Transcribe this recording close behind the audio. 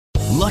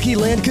Lucky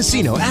Land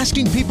Casino,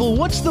 asking people,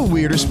 what's the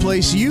weirdest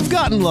place you've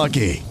gotten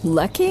lucky?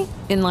 Lucky?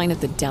 In line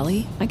at the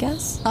deli, I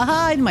guess?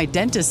 Aha, in my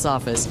dentist's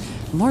office.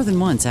 More than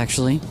once,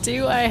 actually.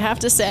 Do I have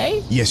to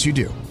say? Yes, you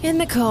do. In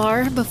the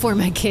car before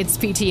my kids'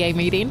 PTA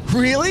meeting.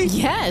 Really?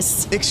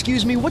 Yes.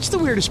 Excuse me, what's the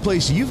weirdest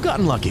place you've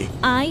gotten lucky?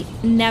 I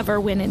never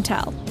win and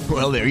tell.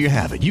 Well, there you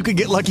have it. You can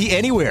get lucky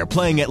anywhere,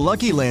 playing at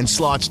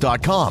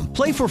LuckyLandSlots.com.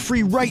 Play for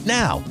free right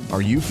now.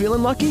 Are you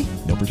feeling lucky?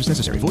 No purchase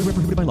necessary. Void where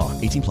prohibited by law.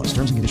 18 plus.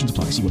 Terms and conditions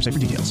apply. See website for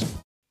details.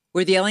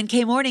 We're the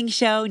LNK Morning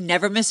Show.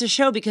 Never miss a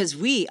show because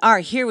we are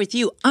here with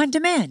you on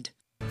demand.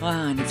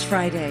 Wow, and it's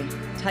Friday.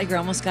 Tiger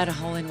almost got a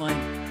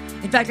hole-in-one.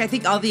 In fact, I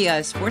think all the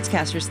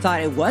sportscasters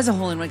thought it was a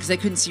hole-in-one because they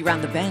couldn't see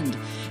around the bend.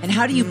 And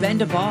how do you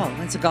bend a ball?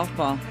 It's a golf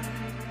ball.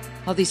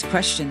 All these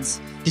questions.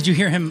 Did you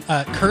hear him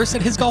curse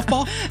at his golf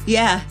ball?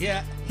 Yeah.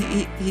 Yeah.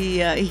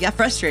 He got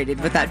frustrated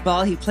with that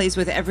ball he plays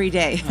with every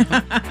day.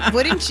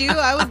 Wouldn't you?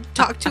 I would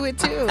talk to it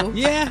too.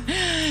 Yeah.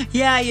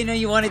 Yeah,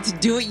 you wanted to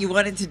do what you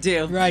wanted to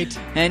do. Right.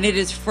 And it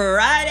is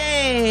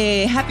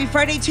Friday. Happy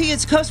Friday to you.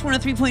 It's Coast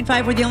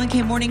 103.5. We're the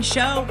LNK Morning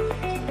Show.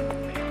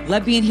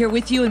 Love being here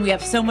with you, and we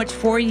have so much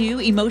for you.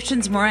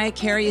 Emotions, Mariah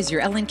Carey is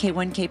your LNK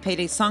 1K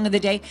Payday Song of the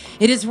Day.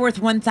 It is worth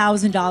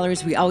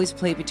 $1,000. We always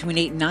play between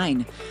 8 and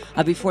 9.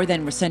 Before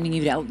then, we're sending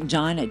you to Elton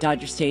John at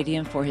Dodger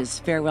Stadium for his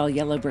farewell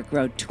Yellow Brick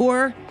Road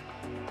tour.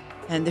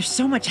 And there's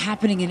so much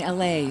happening in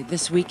LA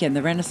this weekend.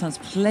 The Renaissance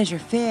Pleasure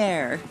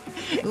Fair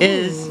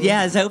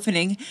is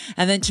opening.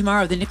 And then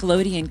tomorrow, the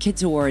Nickelodeon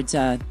Kids Awards,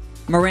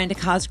 Miranda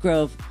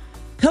Cosgrove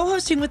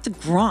co-hosting with the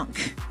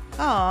Gronk.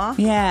 Aw.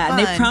 Yeah, fun.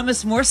 and they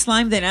promise more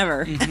slime than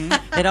ever.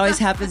 It always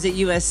happens at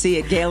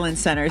USC at Galen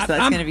Center, so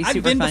that's going to be super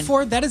I've been fun.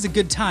 before. That is a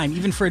good time,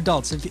 even for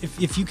adults.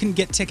 If you can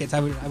get tickets, I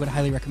would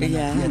highly recommend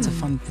that. Yeah.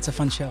 Yeah, it's a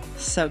fun show.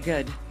 So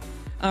good.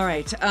 All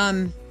right.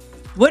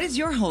 What is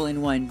your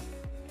hole-in-one?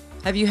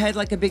 Have you had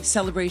like a big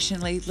celebration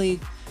lately?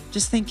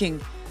 Just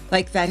thinking,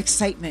 like that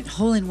excitement,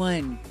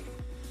 hole-in-one.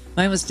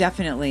 Mine was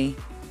definitely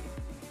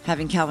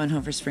having Calvin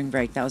home for spring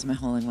break. That was my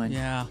hole-in-one.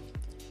 Yeah.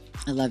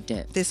 I loved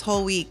it. This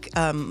whole week,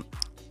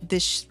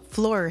 this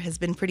floor has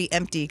been pretty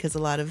empty because a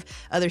lot of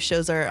other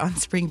shows are on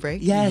spring break.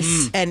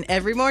 Yes. And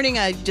every morning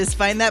I just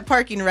find that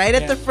parking right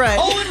at the front.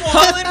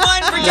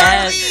 Hole-in-one for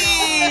Yes.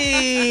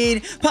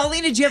 Darlene.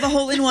 Paulina, did you have a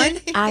hole-in-one?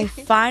 I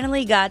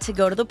finally got to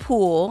go to the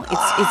pool.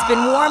 It's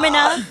been warm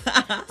enough,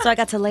 so I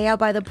got to lay out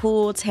by the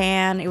pool,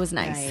 tan. It was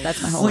nice.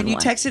 That's my whole When you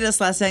texted us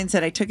last night and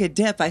said, I took a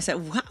dip, I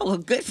said, wow, well,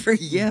 good for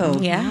you.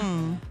 Yeah.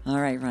 All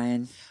right,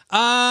 Ryan.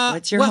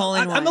 What's your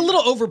hole-in-one? I'm a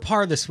little over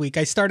par this week.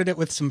 I started it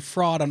with some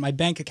fraud on my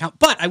bank account,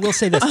 but I will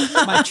say this: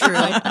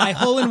 my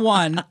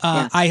hole-in-one.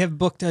 I have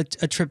booked a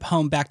trip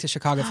home back to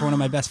Chicago for one of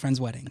my best friend's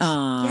weddings,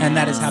 and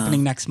that is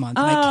happening next month.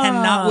 And I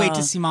cannot wait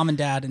to see mom and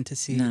dad and to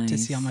see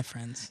all my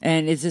friends.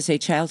 And is this a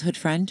childhood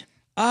friend?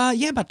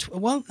 Yeah,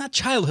 not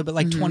childhood, but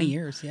like 20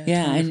 years. Yeah.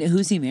 Yeah, 20 and years.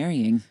 who's he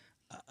marrying?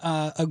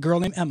 A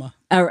girl named Emma.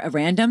 A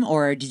random,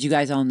 or did you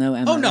guys all know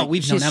Emma? Oh no,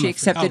 we've known Emma. She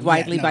accepted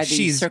widely by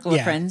the circle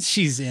of friends.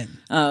 She's in.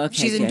 Oh, okay.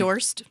 She's good.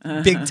 endorsed.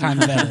 Big time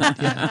veteran.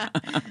 Yeah.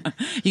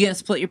 You gonna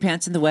split your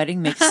pants in the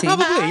wedding? Make a scene?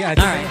 Probably. Yeah.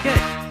 All right. Good.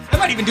 I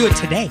might even do it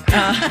today.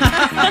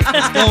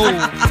 Let's go.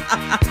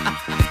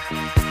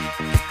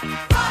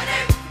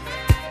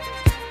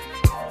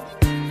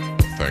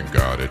 Thank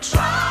God it's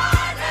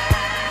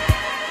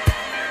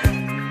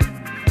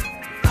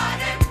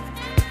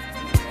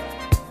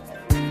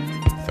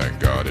Thank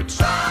God it's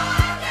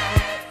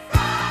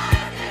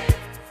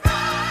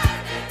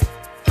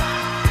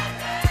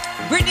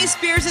Britney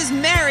Spears is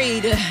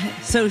married,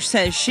 so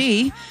says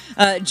she.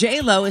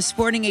 J-Lo is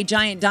sporting a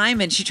giant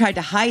diamond. She tried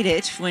to hide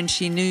it when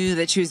she knew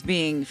that she was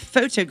being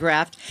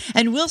photographed.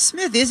 And Will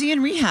Smith, is he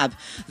in rehab?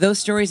 Those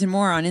stories and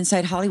more on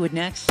Inside Hollywood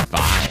next.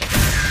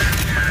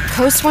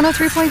 Coast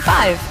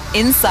 103.5,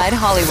 Inside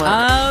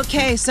Hollywood.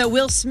 Okay, so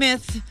Will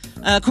Smith,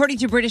 according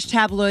to British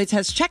tabloids,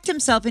 has checked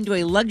himself into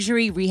a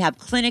luxury rehab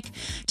clinic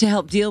to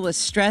help deal with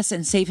stress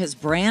and save his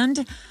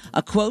brand.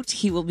 A quote,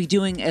 he will be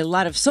doing a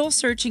lot of soul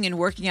searching and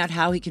working out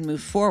how he can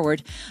move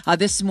forward.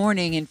 This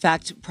morning, in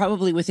fact,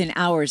 probably within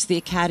hours, the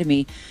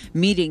Academy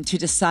meeting to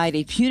decide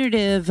a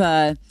punitive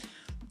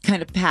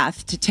kind of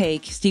path to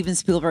take. Steven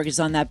Spielberg is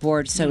on that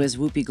board, so is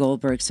Whoopi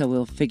Goldberg, so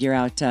we'll figure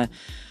out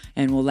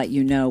and we'll let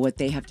you know what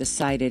they have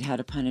decided how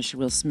to punish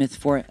Will Smith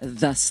for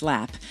the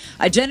slap.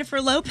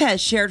 Jennifer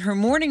Lopez shared her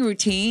morning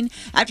routine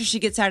after she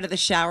gets out of the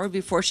shower.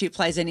 Before she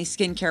applies any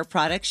skincare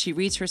products, she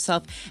reads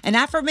herself an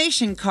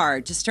affirmation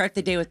card to start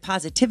the day with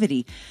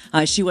positivity.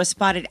 She was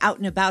spotted out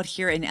and about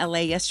here in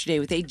LA yesterday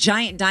with a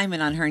giant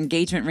diamond on her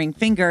engagement ring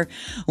finger.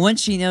 Once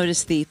she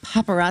noticed the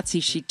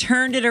paparazzi, she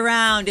turned it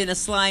around in a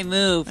sly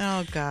move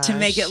to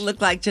make it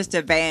look like just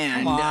a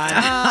band.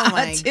 Oh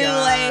my Too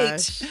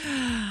late.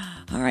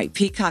 All right,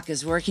 Peacock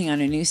is working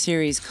on a new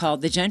series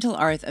called The Gentle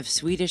Art of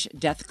Swedish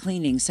Death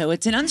Cleaning. So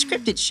it's an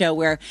unscripted show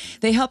where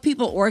they help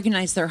people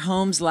organize their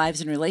homes,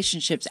 lives, and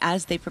relationships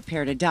as they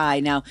prepare to die.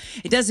 Now,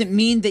 it doesn't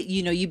mean that,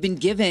 you've been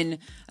given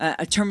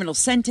a terminal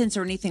sentence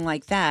or anything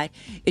like that.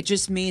 It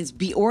just means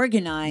be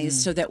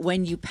organized so that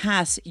when you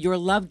pass, your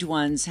loved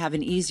ones have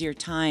an easier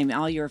time.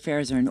 All your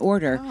affairs are in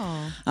order.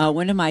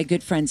 One of my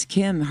good friends,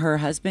 Kim, her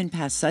husband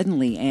passed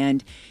suddenly,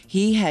 and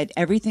he had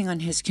everything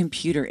on his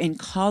computer in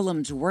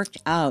columns worked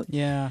out.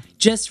 Yeah.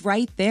 Just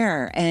right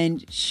there.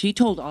 And she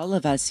told all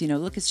of us,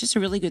 look, it's just a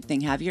really good thing.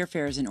 Have your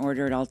affairs in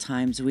order at all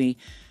times.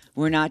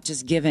 We're not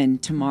just given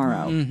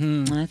tomorrow.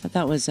 Mm-hmm. I thought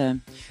that was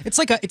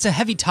it's a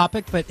heavy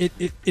topic, but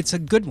it's a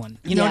good one.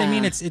 You know what I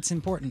mean? It's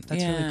important.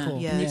 That's really cool.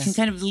 Yes. You can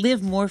kind of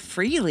live more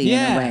freely in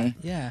a way.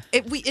 Yeah.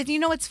 You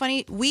know what's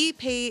funny? We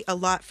pay a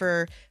lot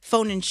for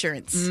phone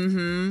insurance.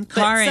 Mm-hmm. But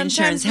Car sometimes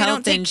insurance, we health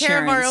don't take insurance.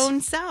 care of our own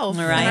self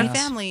Right. and our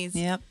families.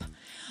 Yep.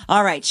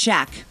 All right,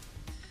 Shaq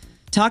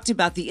talked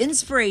about the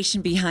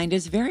inspiration behind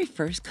his very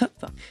first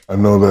cookbook. I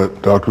know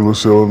that Dr.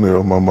 Lucille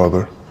O'Neill, my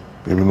mother,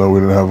 even though we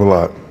didn't have a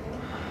lot,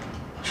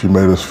 she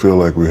made us feel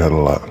like we had a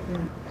lot.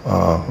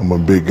 I'm a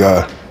big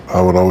guy.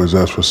 I would always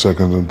ask for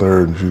seconds and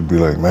thirds, and she'd be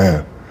like,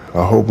 man,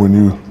 I hope when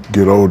you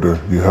get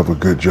older, you have a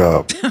good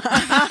job.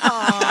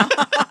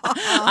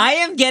 I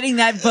am getting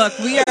that book.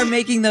 We are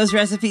making those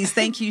recipes.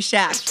 Thank you,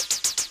 Shaq.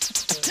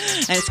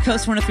 And it's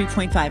Coast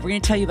 103.5. We're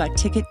going to tell you about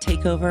Ticket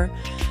Takeover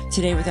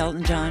today with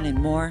Elton John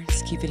and more.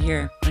 Just keep it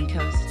here on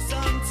Coast.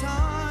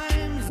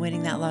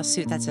 Winning that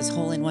lawsuit, that says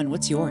hole in one.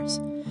 What's yours?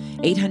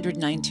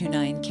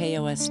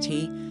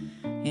 800-929-KOST.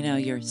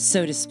 You're,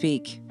 so to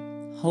speak,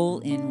 hole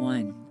in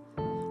one.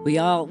 We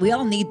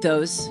all need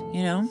those,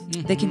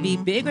 Mm-hmm. They can be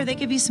big or they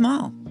can be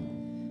small.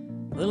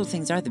 Little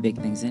things are the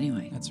big things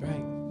anyway. That's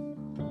right.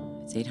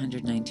 It's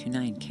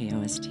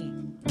 800-929-KOST.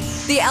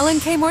 The Ellen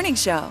K Morning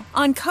Show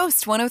on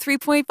Coast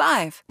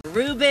 103.5.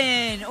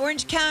 Ruben,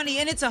 Orange County,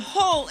 and it's a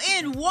hole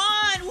in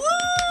one. Woo!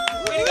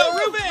 Way to go,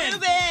 Ruben!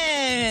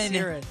 Ruben!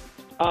 Hear it.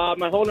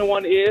 My hole in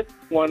one is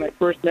when I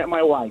first met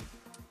my wife.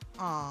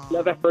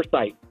 Love at first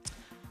sight.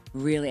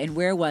 Really? And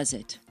where was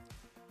it?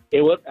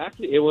 It was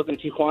in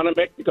Tijuana,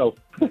 Mexico.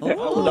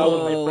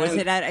 Oh, was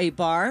it at a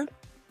bar?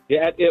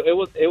 Yeah, it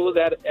was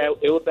at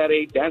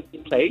a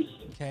dancing place.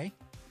 Okay.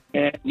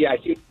 And yeah, I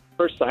see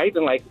first sight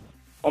and like,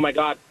 oh my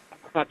God, I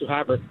had to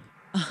have her.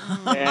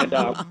 And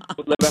live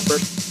at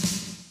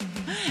first.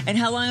 And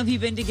how long have you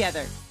been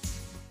together?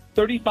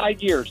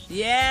 35 years.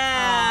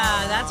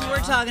 Yeah, that's what we're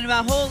talking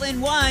about. Hole in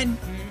one.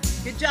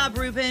 Good job,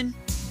 Ruben.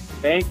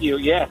 Thank you.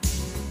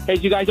 Yes. Hey,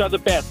 you guys are the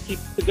best. Keep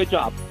the good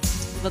job.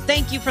 Well,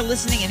 thank you for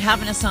listening and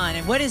having us on.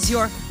 And what is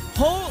your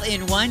hole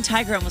in one?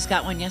 Tiger almost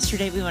got one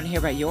yesterday. We want to hear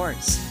about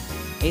yours.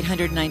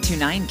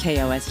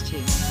 800-929-KOST.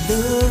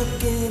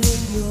 Looking in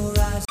your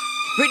eyes.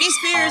 Britney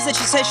Spears said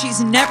she says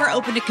she's never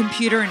opened a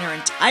computer in her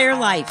entire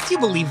life. Do you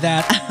believe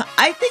that?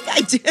 I think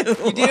I do.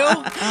 You do?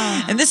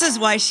 And this is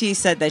why she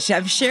said that.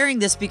 I'm sharing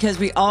this because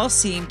we all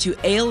seem to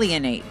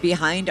alienate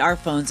behind our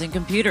phones and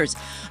computers.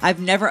 I've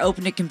never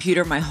opened a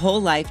computer my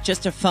whole life,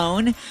 just a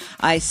phone.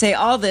 I say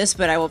all this,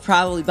 but I will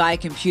probably buy a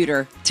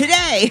computer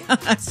today.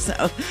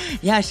 So,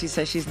 yeah, she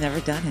says she's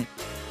never done it.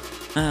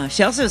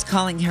 She also is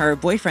calling her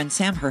boyfriend,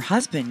 Sam, her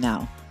husband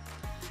now.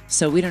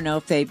 So we don't know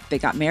if they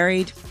got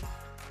married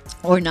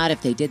or not.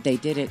 If they did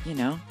it,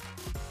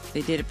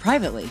 they did it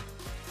privately.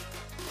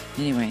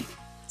 Anyway,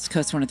 it's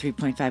Coast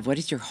 103.5. What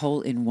is your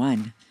hole in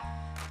one?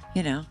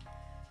 You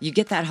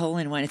get that hole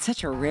in one. It's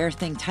such a rare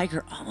thing.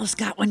 Tiger almost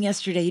got one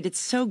yesterday. He did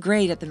so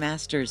great at the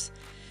Masters.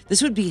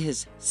 This would be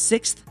his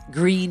 6th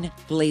green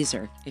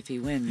blazer if he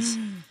wins.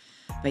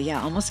 But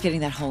yeah, almost getting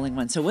that hole in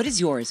one. So what is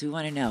yours? We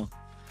want to know.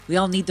 We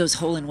all need those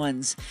hole in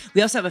ones.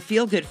 We also have a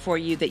feel good for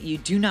you that you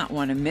do not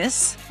want to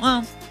miss.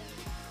 Well,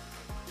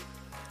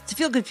 it's a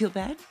feel good, feel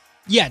bad.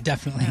 Yeah,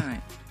 definitely. All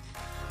right.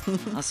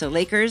 Also,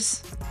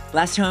 Lakers,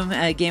 last home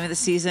game of the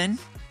season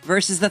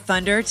versus the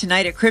Thunder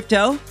tonight at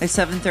Crypto at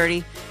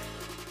 7:30.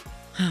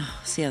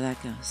 See how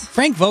that goes.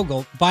 Frank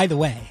Vogel, by the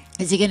way,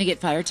 is he going to get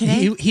fired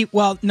today?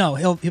 No,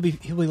 he'll be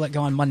let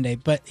go on Monday.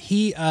 But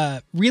he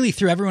really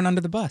threw everyone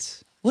under the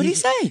bus. What did he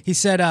say? He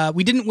said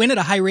we didn't win at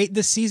a high rate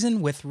this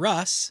season with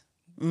Russ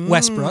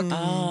Westbrook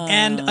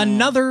and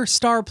another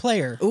star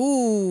player.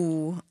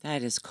 Ooh,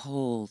 that is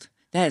cold.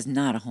 That is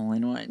not a hole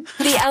in one.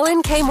 The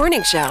Ellen K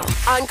Morning Show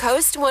on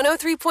Coast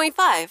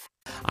 103.5.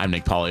 I'm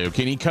Nick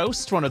Poliokini,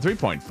 Coast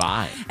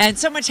 103.5. And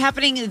so much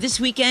happening this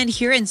weekend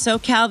here in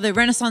SoCal, the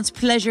Renaissance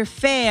Pleasure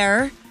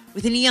Fair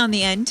with an E on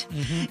the end.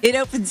 Mm-hmm. It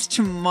opens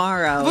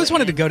tomorrow. I've always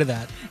wanted to go to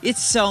that.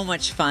 It's so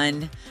much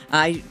fun.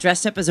 I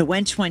dressed up as a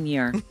wench one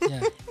year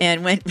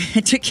and went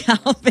to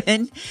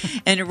Calvin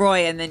and Roy,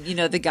 and then,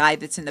 the guy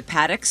that's in the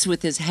paddocks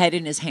with his head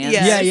in his hands.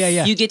 Yes.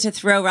 Yeah. You get to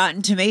throw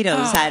rotten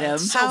tomatoes at him.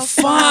 So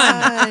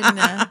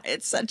fun.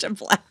 It's such a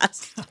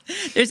blast.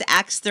 There's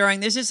axe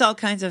throwing. There's just all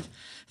kinds of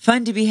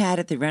Fun to be had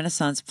at the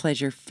Renaissance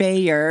Pleasure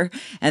Fair,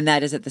 and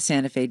that is at the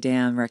Santa Fe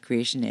Dam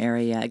Recreation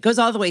Area. It goes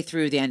all the way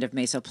through the end of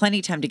May, so plenty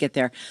of time to get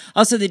there.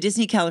 Also, the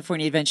Disney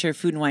California Adventure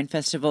Food and Wine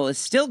Festival is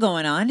still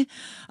going on.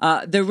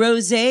 The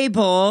Rosé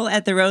Bowl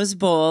at the Rose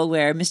Bowl,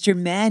 where Mr.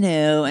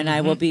 Manu and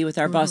I will be with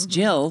our boss,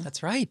 Jill.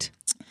 That's right.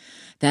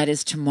 That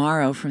is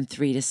tomorrow from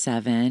 3 to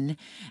 7.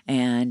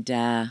 And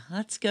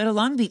let's go to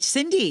Long Beach.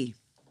 Cindy.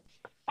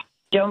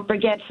 Don't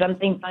forget,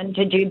 something fun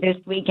to do this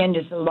weekend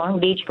is the Long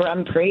Beach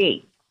Grand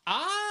Prix.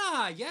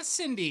 Yes,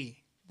 Cindy.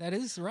 That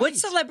is right. What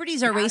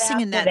celebrities are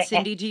racing in that,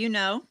 Cindy? Do you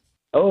know?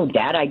 Oh,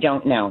 that I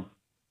don't know.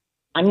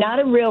 I'm not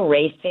a real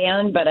race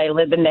fan, but I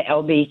live in the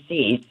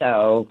LBC,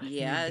 so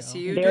yes,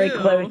 you very do.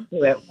 close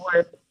to it.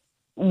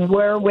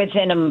 We're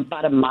within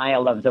about a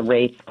mile of the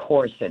race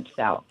course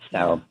itself.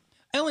 So,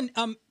 Ellen,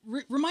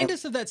 remind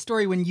us of that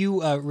story when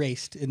you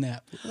raced in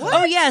that.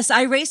 Oh, yes.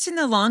 I raced in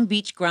the Long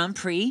Beach Grand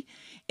Prix,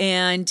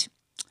 and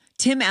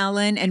Tim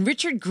Allen and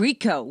Richard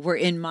Grieco were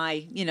in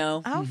my,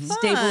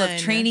 stable of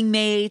training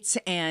mates,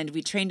 and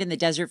we trained in the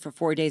desert for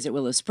 4 days at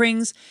Willow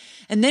Springs.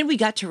 And then we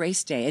got to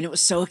race day, and it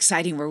was so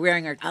exciting. We're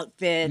wearing our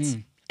outfits,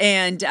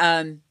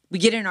 and we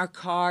get in our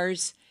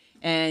cars,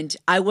 and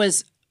I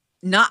was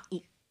not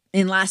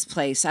in last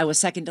place. I was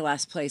second to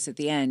last place at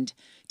the end.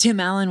 Tim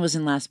Allen was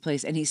in last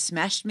place, and he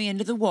smashed me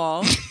into the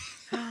wall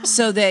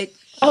so that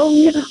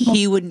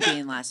he wouldn't be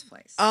in last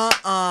place.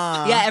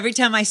 Yeah, every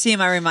time I see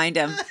him, I remind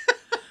him.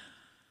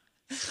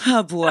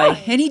 Oh, boy.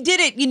 And he did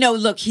it,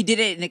 he did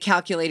it in a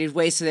calculated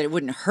way so that it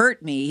wouldn't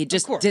hurt me. He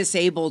just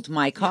disabled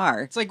my car.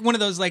 Yeah. It's like one of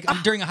those,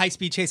 during a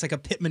high-speed chase, like a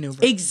pit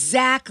maneuver.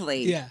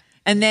 Exactly. Yeah.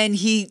 And then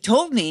he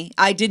told me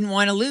I didn't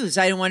want to lose.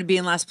 I didn't want to be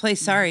in last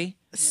place. Sorry.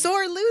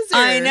 Sore loser.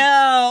 I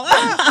know.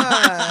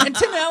 And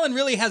Tim Allen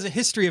really has a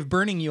history of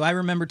burning you. I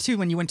remember, too,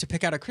 when you went to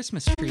pick out a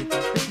Christmas tree at the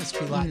Christmas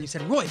tree lot, and you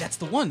said, Roy, that's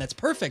the one. That's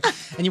perfect.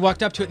 And you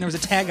walked up to it, and there was a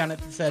tag on it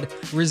that said,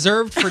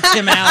 reserved for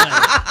Tim Allen.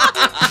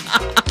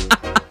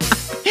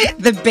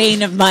 The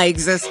bane of my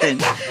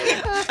existence.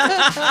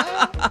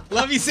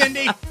 Love you,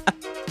 Cindy.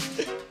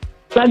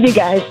 Love you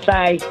guys.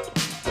 Bye.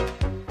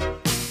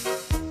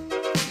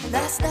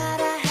 Last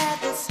night I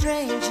had the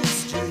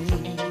strangest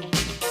dream.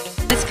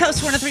 It's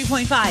Coast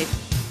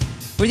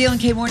 103.5. We're the Ellen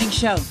K Morning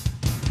Show.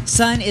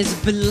 Sun is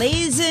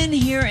blazing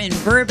here in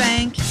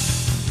Burbank.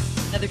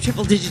 Another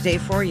triple-digit day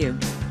for you.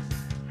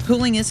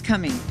 Cooling is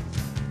coming.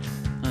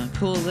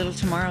 Cool a little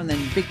tomorrow and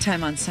then big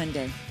time on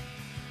Sunday.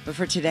 But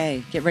for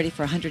today, get ready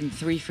for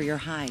 103 for your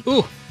high.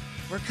 Ooh.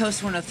 We're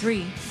Coast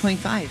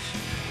 103.5.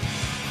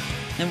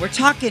 And we're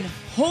talking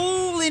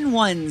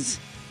hole-in-ones.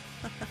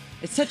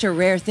 It's such a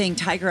rare thing.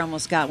 Tiger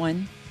almost got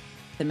one.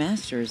 The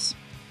Masters.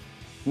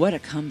 What a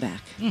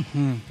comeback.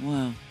 Mm-hmm.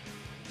 Wow.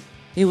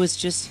 It was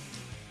just a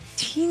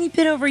teeny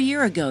bit over a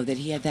year ago that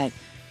he had that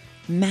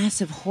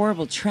massive,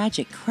 horrible,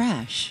 tragic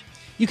crash.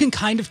 You can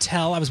kind of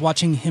tell. I was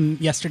watching him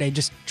yesterday,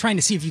 just trying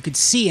to see if you could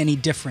see any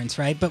difference,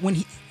 right? But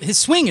when his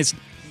swing is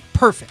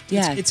perfect.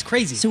 Yeah. It's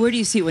crazy. So where do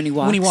you see it when he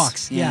walks? When he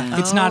walks, yeah.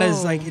 It's not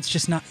as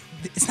it's not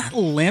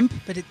limp,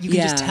 but you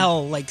can just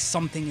tell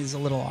something is a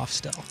little off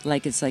still.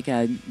 Like it's like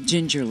a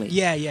gingerly.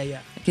 Yeah.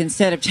 Like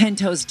instead of 10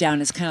 toes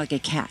down, it's kind of like a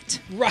cat.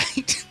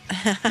 Right.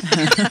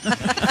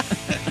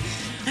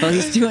 Well,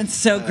 he's doing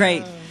so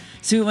great.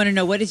 So we want to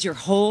know, what is your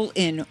hole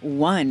in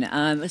one?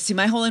 Let's see,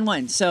 my hole in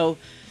one. So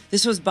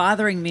this was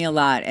bothering me a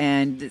lot,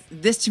 and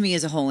this to me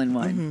is a hole in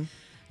one.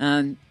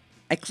 Mm-hmm.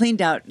 I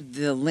cleaned out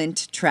the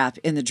lint trap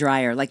in the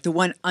dryer, like the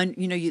one,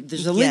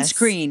 there's a lint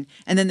screen,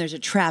 and then there's a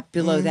trap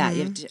below that.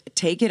 You have to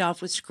take it off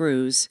with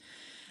screws.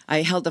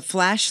 I held a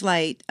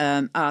flashlight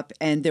up,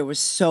 and there was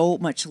so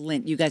much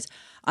lint. You guys,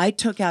 I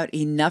took out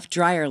enough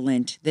dryer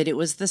lint that it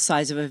was the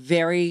size of a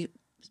very,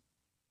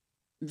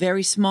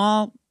 very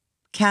small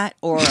cat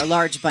or a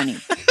large bunny.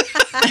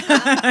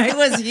 It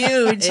was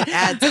huge. It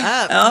adds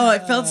up. Oh,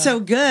 it felt so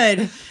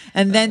good.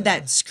 And then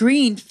that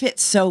screen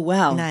fits so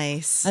well.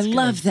 Nice. I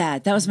love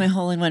that. That was my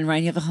hole in one.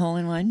 Ryan, you have a hole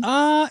in one?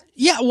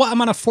 Yeah. Well, I'm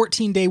on a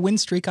 14-day win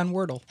streak on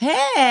Wordle.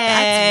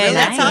 Hey,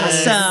 that's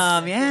that's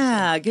awesome.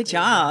 Yeah, good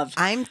job.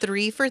 I'm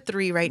 3 for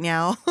 3 right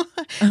now.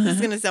 This is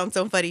going to sound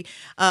so funny.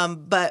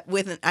 But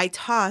I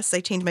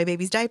change my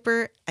baby's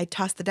diaper. I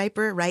toss the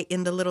diaper right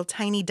in the little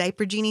tiny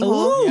diaper genie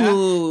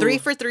hole. 3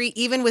 for 3,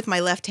 even with my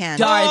left hand.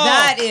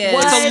 That is.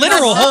 Well, it's a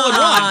literal hole in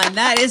one.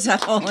 That is a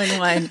hole in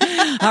one.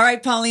 All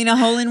right, Paulina,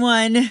 hole in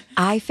one.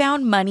 I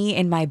found money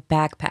in my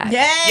backpack.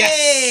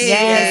 Yay!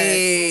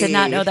 Yes. Did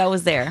not know that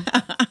was there.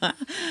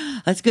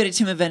 Let's go to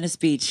Tim of Venice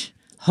Beach.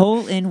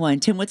 Hole in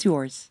one. Tim, what's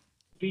yours?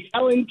 The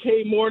Ellen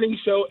K Morning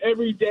Show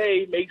every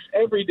day makes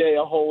every day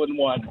a hole in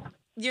one.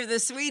 You're the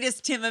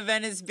sweetest, Tim of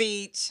Venice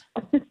Beach.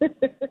 And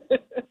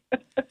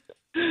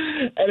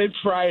it's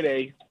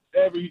Friday.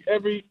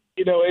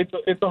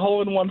 It's a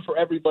hole in one for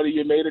everybody.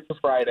 You made it to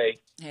Friday.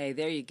 Hey,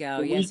 there you go.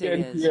 The Yes, it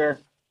weekend's is. here,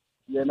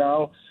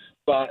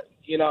 but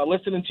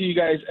listening to you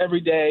guys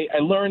every day, I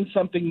learn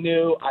something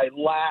new. I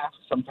laugh.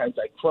 Sometimes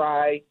I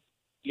cry.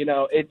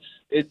 It's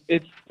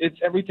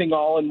everything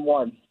all in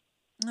one.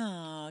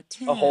 Oh,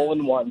 Tim. A hole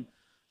in one.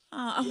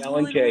 Oh, a The hole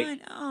Ellen in K.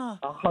 one. Oh.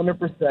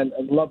 100%.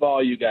 I love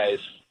all you guys.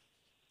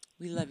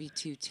 We love you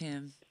too,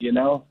 Tim. You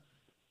know,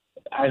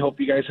 I hope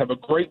you guys have a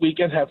great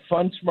weekend. Have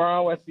fun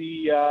tomorrow at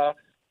the,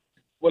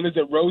 what is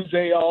it, Rose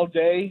all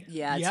day?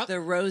 Yeah, it's the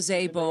Rose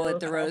Bowl at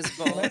the Rose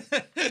Bowl.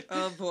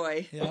 Oh,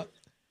 boy. Yep.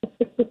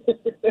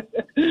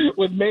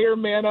 With Mayor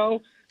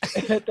Mano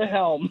at the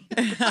helm.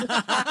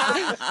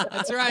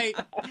 That's right.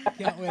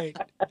 Can't wait.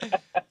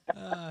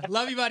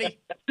 Love you, buddy.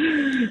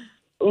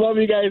 Love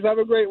you guys. Have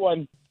a great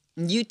one.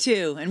 You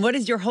too. And what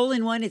is your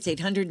hole-in-one? It's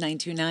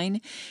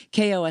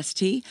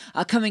 800-929-KOST.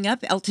 Coming up,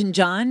 Elton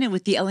John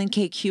with the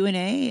LNK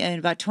Q&A. In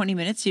about 20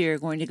 minutes, you're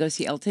going to go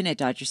see Elton at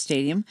Dodger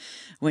Stadium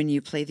when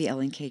you play the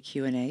LNK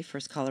Q&A.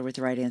 First caller with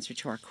the right answer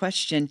to our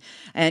question.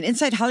 And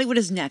Inside Hollywood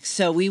is next.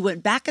 So we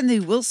went back in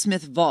the Will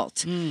Smith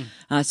vault.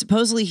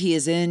 Supposedly he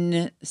is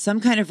in some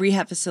kind of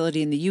rehab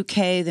facility in the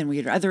UK. Then we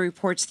had other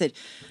reports that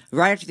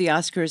right after the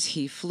Oscars,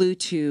 he flew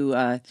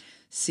to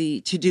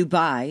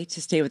Dubai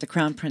to stay with the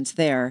Crown Prince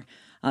there.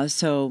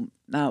 So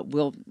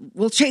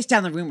we'll chase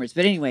down the rumors.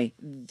 But anyway,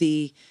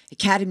 the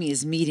Academy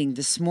is meeting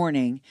this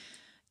morning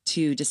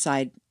to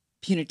decide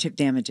punitive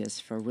damages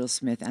for Will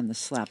Smith and the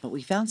slap. But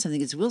we found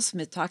something. It's Will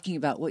Smith talking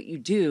about what you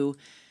do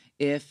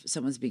if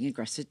someone's being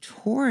aggressive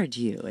toward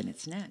you. And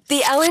it's next.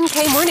 The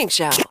LNK Morning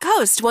Show.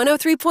 Coast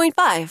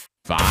 103.5.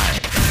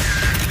 5.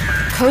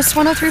 Coast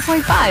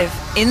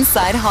 103.5.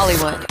 Inside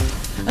Hollywood.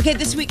 Okay,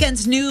 this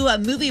weekend's new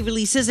movie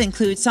releases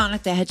include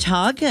Sonic the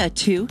Hedgehog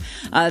 2,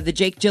 the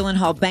Jake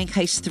Gyllenhaal bank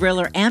heist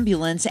thriller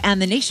Ambulance,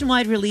 and the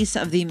nationwide release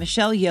of the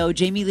Michelle Yeoh,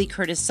 Jamie Lee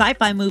Curtis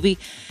sci-fi movie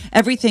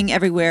Everything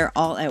Everywhere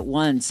All at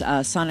Once.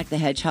 Sonic the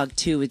Hedgehog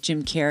 2 with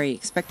Jim Carrey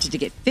expected to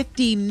get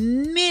 $50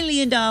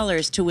 million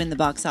to win the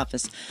box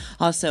office.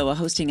 Also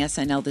hosting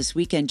SNL this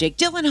weekend, Jake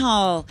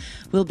Gyllenhaal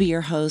will be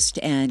your host,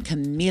 and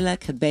Camila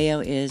Cabello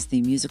is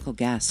the musical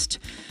guest.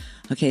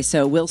 Okay,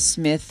 so Will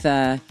Smith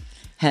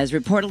has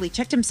reportedly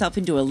checked himself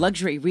into a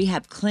luxury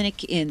rehab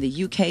clinic in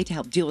the UK to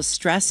help deal with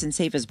stress and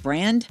save his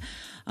brand,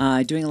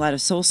 doing a lot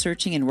of soul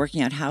searching and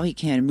working out how he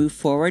can move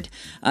forward.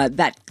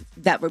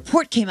 That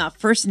report came out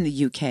first in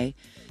the UK.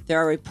 There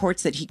are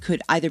reports that he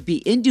could either be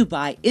in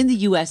Dubai, in the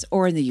US,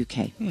 or in the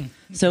UK.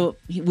 So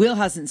Will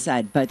hasn't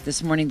said, but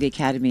this morning the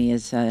Academy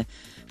is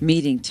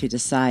meeting to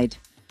decide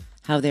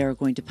how they are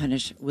going to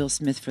punish Will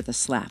Smith for the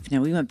slap. Now,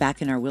 we went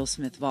back in our Will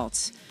Smith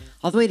vaults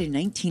all the way to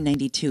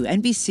 1992.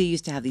 NBC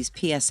used to have these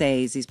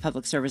PSAs, these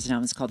public service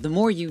announcements called The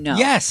More You Know.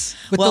 Yes,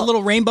 with the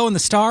little rainbow and the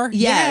star.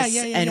 Yes,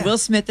 Yeah. and Will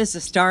Smith is the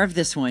star of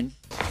this one.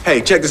 Hey,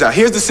 check this out.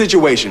 Here's the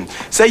situation.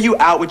 Say you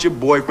out with your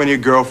boyfriend, your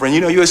girlfriend.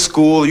 You know, you're at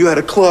school, you at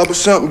a club or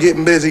something,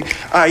 getting busy. All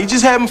right, you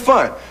just having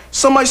fun.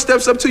 Somebody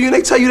steps up to you and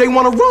they tell you they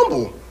want to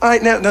rumble. All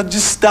right, now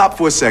just stop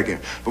for a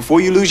second. Before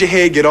you lose your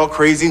head, get all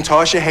crazy and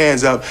toss your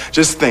hands up,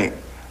 just think.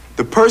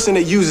 The person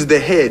that uses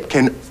their head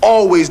can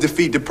always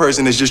defeat the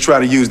person that's just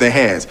trying to use their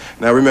hands.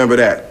 Now remember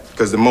that,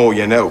 because the more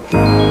you know.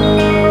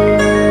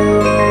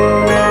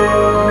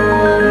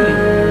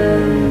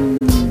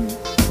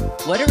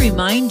 What a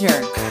reminder.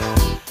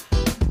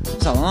 It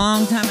was a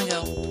long time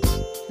ago.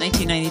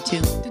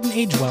 1992. Didn't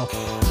age well.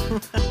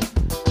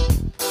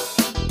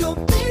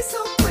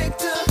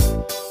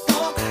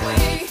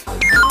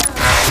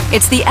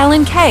 It's the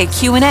LNK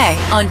Q&A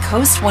on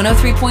Coast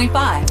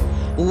 103.5.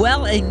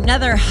 Well,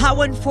 another hot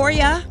one for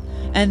you.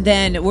 And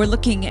then we're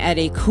looking at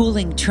a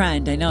cooling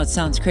trend. I know it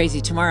sounds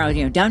crazy. Tomorrow,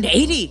 down to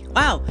 80.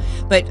 Wow.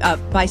 But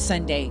by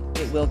Sunday,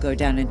 it will go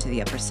down into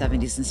the upper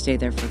 70s and stay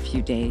there for a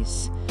few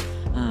days.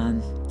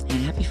 And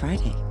happy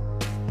Friday.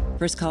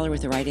 First caller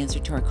with the right answer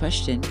to our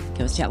question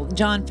goes to Elton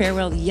John,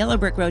 Farewell, Yellow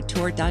Brick Road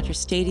Tour, Dodger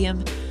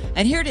Stadium.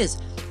 And here it is.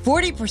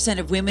 40%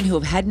 of women who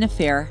have had an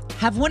affair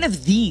have one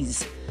of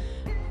these.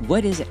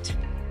 What is it?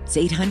 It's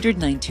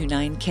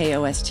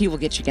 800-929-KOST. We'll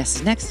get your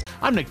guesses next.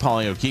 I'm Nick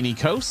Poliokini,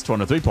 Coast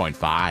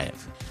 103.5.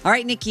 All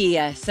right,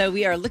 Nikki. So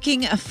we are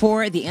looking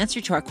for the answer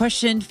to our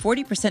question.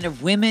 40%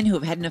 of women who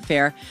have had an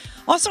affair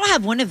also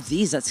have one of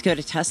these. Let's go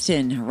to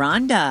Tustin.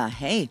 Rhonda,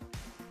 hey.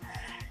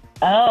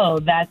 Oh,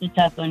 that's a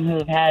tough one. Who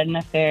have had an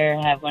affair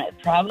have one.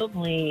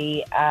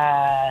 Probably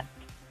an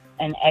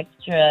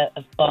extra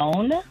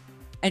phone.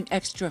 An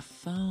extra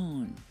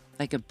phone?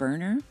 Like a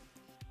burner?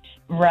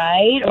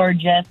 Right. Or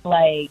just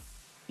like,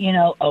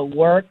 a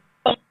work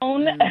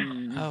phone.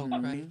 Oh,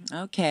 right.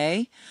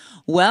 Okay.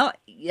 Well,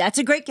 that's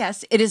a great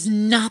guess. It is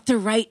not the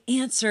right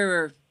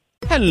answer.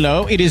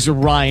 Hello, it is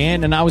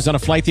Ryan, and I was on a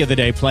flight the other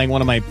day playing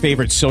one of my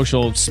favorite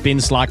social spin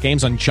slot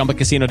games on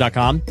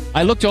ChumbaCasino.com.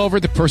 I looked over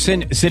at the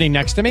person sitting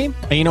next to me,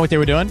 and you know what they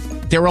were doing?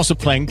 They were also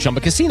playing Chumba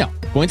Casino.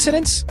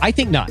 Coincidence? I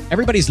think not.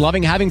 Everybody's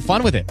loving having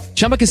fun with it.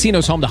 Chumba Casino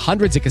is home to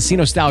hundreds of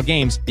casino-style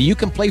games that you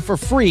can play for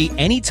free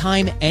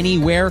anytime,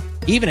 anywhere,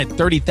 even at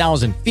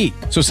 30,000 feet.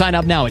 So sign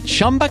up now at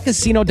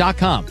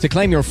ChumbaCasino.com to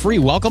claim your free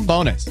welcome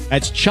bonus.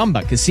 That's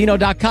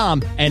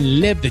ChumbaCasino.com and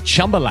live the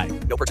Chumba life.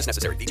 No purchase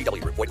necessary.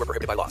 VGW. Void where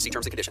prohibited by law. See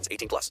terms and conditions.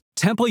 18+.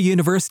 Temple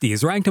University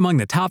is ranked among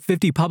the top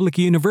 50 public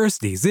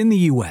universities in the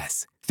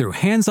U.S. Through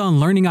hands-on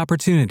learning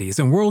opportunities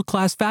and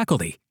world-class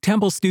faculty,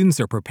 Temple students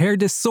are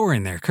prepared to soar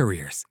in their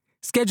careers.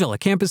 Schedule a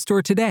campus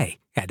tour today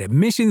at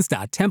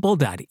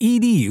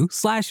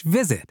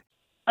admissions.temple.edu/visit.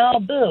 Oh,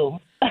 boo.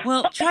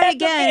 Well, try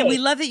again. And we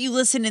love that you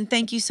listen, and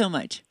thank you so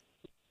much.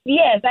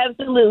 Yes,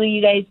 absolutely.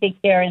 You guys take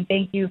care, and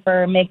thank you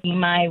for making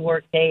my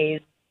work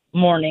days,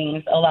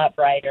 mornings a lot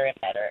brighter and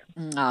better.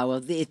 Well,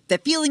 the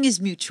feeling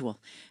is mutual.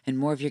 And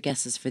more of your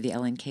guesses for the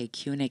LNK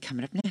Q&A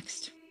coming up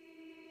next.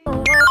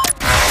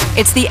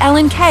 It's the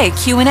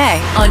LNK Q&A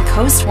on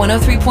Coast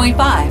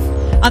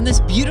 103.5. On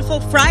this beautiful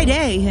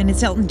Friday, and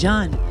it's Elton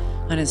John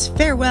on his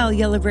farewell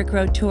Yellow Brick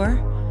Road tour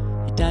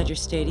at Dodger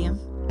Stadium.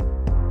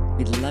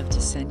 We'd love to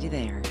send you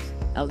there.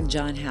 Elton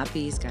John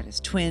happy. He's got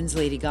his twins.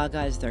 Lady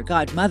Gaga is their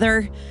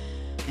godmother.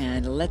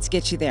 And let's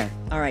get you there.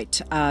 All right.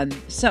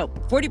 So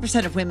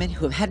 40% of women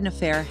who have had an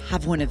affair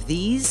have one of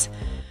these.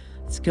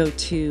 Let's go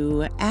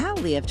to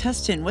Allie of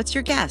Tustin. What's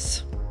your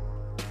guess?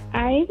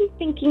 I'm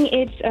thinking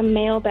it's a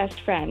male best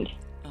friend.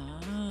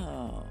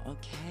 Oh,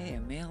 okay.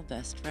 A male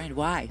best friend.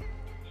 Why?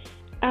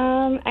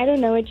 I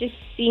don't know. It just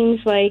seems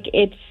like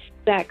it's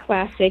that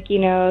classic,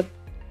 don't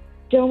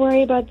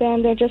worry about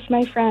them. They're just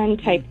my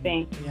friend type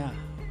thing. Yeah.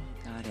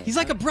 Got it. He's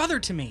like a brother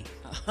to me.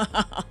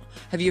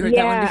 Have you heard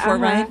that one before,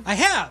 Ryan? I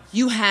have.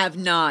 You have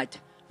not.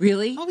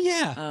 Really? Oh,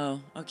 yeah.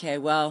 Oh, okay.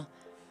 Well,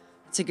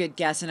 it's a good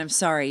guess, and I'm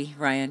sorry,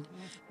 Ryan.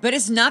 But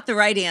it's not the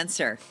right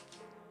answer.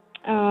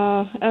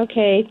 Oh,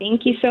 okay.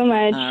 Thank you so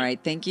much. All right.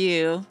 Thank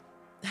you.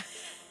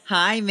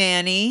 Hi,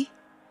 Manny.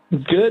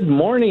 Good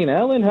morning,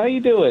 Ellen. How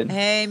you doing?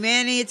 Hey,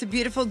 Manny. It's a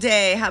beautiful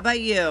day. How about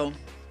you?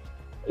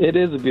 It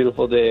is a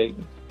beautiful day.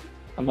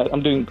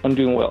 I'm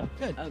doing well.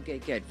 Good. Oh,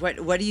 good.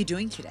 What are you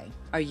doing today?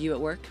 Are you at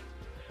work?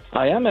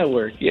 I am at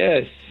work.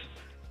 Yes.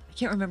 I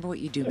can't remember what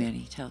you do,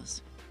 Manny. Tell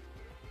us.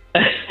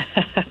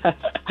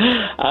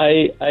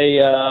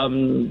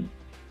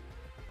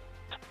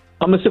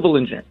 I'm a civil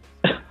engineer.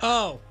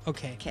 Oh,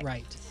 okay.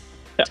 Right.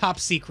 Yeah. Top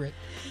secret.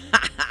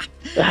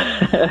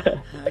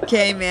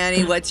 Okay,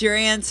 Manny, what's your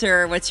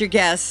answer? What's your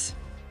guess?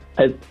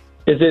 Is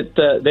it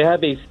they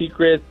have a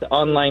secret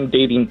online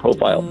dating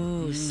profile?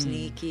 Ooh,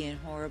 sneaky and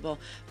horrible.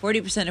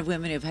 40% of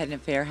women who've had an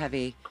affair have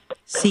a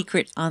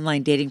secret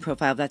online dating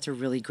profile. That's a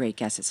really great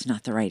guess. It's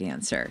not the right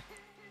answer.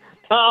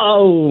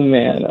 Oh,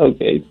 man.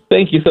 Okay.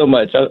 Thank you so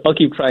much. I'll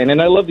keep trying.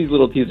 And I love these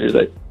little teasers.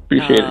 I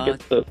appreciate it. It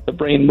gets the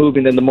brain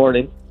moving in the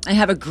morning. And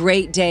have a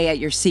great day at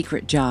your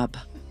secret job.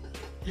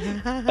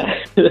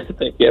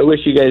 Thank you. I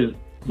wish you guys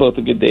both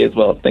a good day as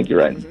well. Thank you,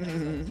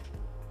 Ryan.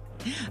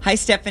 Hi,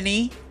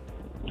 Stephanie.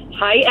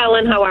 Hi,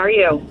 Ellen. How are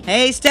you?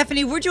 Hey,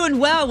 Stephanie. We're doing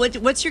well.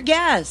 What's your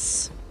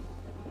guess?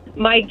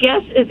 My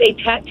guess is a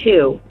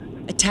tattoo.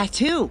 A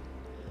tattoo?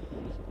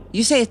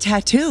 You say a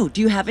tattoo.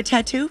 Do you have a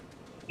tattoo?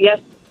 Yes.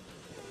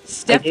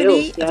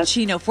 Stephanie I do, yes.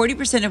 Chino,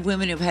 40% of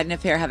women who've had an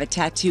affair have a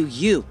tattoo.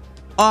 You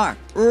are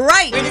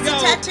right. Way to It's go, a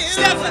tattoo.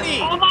 Stephanie.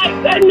 Oh, my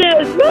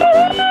goodness. Woo!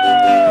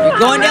 You're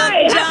going down All to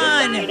right.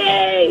 John. Happy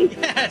Friday.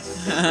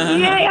 Yes.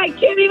 Yay, I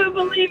can't even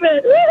believe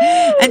it.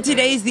 Woo! And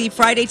today's the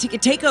Friday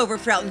ticket takeover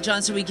for Elton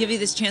John, so we give you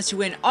this chance to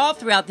win all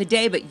throughout the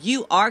day, but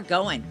you are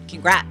going.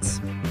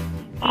 Congrats.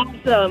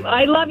 Awesome.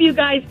 I love you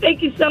guys.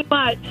 Thank you so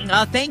much.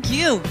 Oh, thank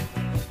you.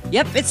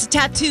 Yep, it's a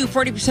tattoo.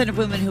 40% of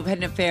women who've had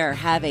an affair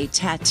have a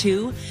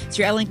tattoo. It's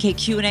your LNK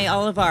Q&A.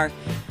 All of our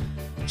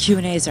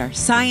Q&As are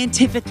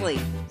scientifically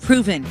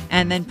proven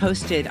and then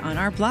posted on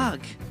our blog.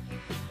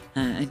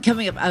 And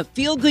coming up, a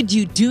feel-good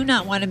you do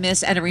not want to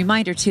miss. And a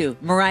reminder, too,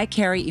 Mariah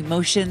Carey,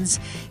 Emotions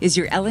is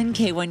your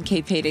LNK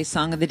 1K Payday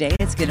Song of the Day.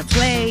 It's going to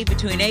play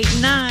between 8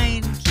 and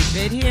 9. Keep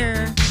it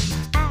here.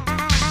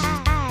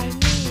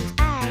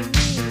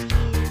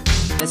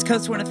 That's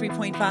Coast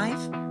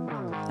 103.5.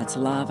 That's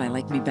Love, I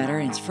Like Me Better,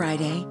 and it's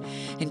Friday.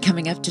 And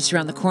coming up just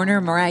around the corner,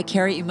 Mariah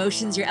Carey,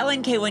 Emotions, your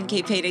LNK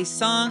 1K Payday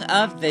Song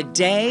of the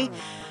Day.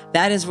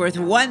 That is worth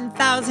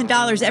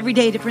 $1,000 every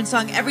day, different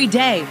song every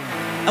day.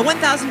 A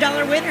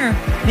 $1,000 winner.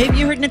 Maybe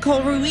you heard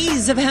Nicole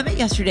Ruiz of Hemet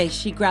yesterday.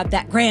 She grabbed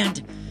that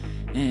grand.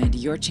 And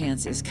your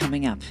chance is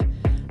coming up.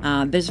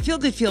 There's a feel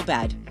good, feel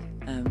bad.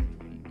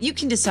 You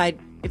can decide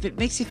if it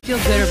makes you feel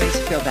good or makes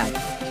you feel bad.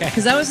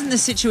 Because I was in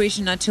this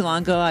situation not too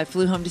long ago. I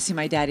flew home to see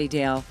my daddy,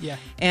 Dale. Yeah.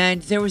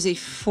 And there was a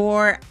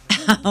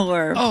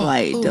 4-hour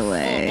flight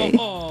delay.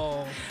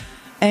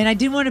 And I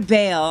didn't want to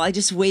bail. I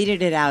just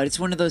waited it out. It's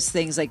one of those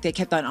things, like they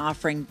kept on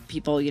offering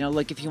people,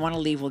 look, if you want to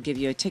leave, we'll give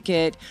you a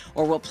ticket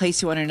or we'll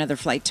place you on another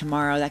flight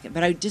tomorrow.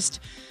 But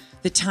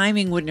the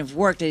timing wouldn't have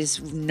worked.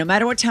 No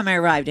matter what time I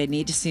arrived, I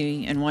need to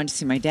see and wanted to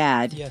see my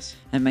dad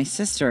and my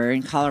sister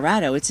in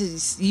Colorado.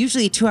 It's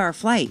usually a 2-hour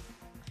flight.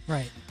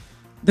 Right.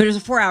 But there's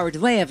a 4-hour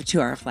delay of a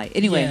 2-hour flight.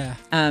 Anyway,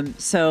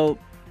 so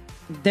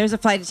there's a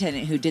flight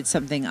attendant who did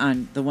something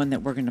on the one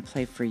that we're going to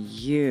play for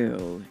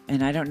you.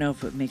 And I don't know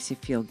if it makes you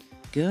feel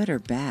good or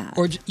bad.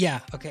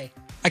 Okay.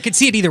 I could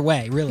see it either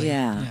way, really.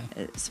 Yeah.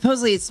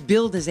 Supposedly it's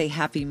billed as a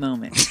happy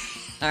moment.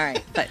 All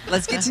right, but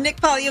let's get to Nick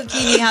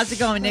Pagliocchini. How's it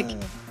going, Nick?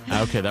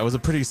 Okay, that was a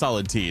pretty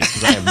solid tease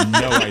because I have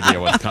no idea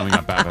what's coming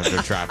up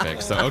after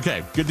traffic. So,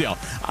 okay, good deal.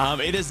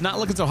 It is not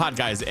looking so hot,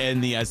 guys,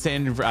 in the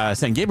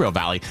San Gabriel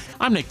Valley.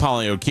 I'm Nick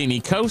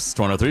Poliokini, Coast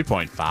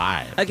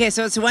 103.5. Okay,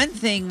 so it's one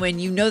thing when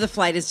you know the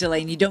flight is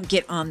delayed and you don't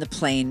get on the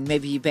plane.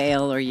 Maybe you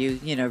bail or you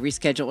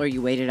reschedule or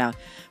you wait it out.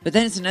 But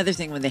then it's another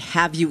thing when they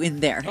have you in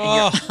there and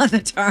you're on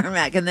the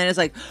tarmac. And then it's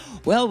like,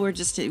 well, we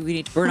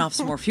need to burn off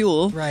some more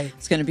fuel. Right.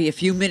 It's going to be a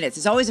few minutes.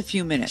 It's always a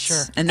few minutes.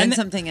 Sure. And then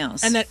something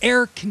else. And that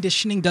air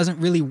conditioning doesn't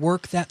really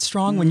work that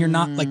strong when you're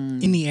not like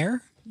in the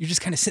air. You're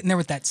just kind of sitting there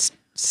with that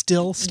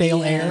still,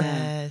 stale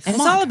air. And it's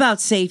all about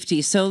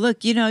safety. So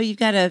look, you've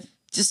got to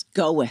just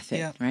go with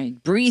it,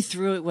 right? Breathe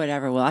through it,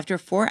 whatever. Well, after a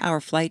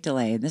 4-hour flight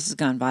delay, and this has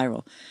gone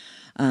viral,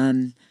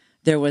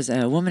 there was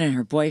a woman and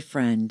her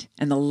boyfriend,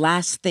 and the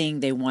last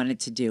thing they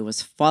wanted to do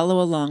was follow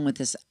along with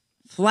this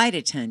flight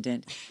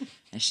attendant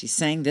as she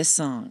sang this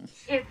song.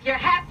 If you're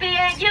happy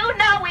and you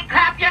know it,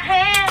 clap your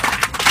hands.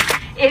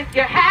 If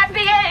you're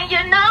happy and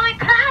you know it,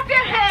 clap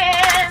your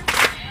hands.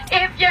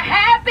 If you're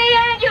happy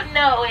and you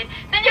know it,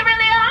 then you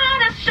really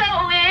ought to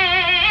show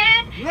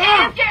it.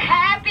 Yeah. If you're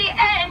happy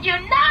and you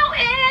know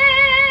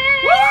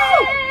it. Woo!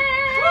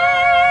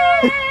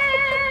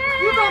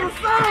 You better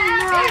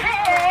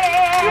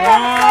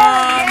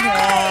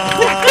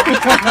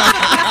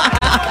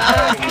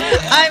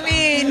I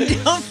mean,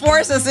 don't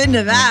force us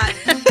into that.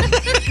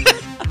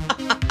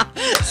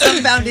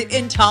 Some found it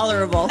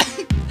intolerable.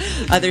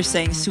 Others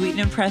saying sweet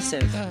and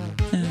impressive. I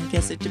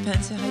guess it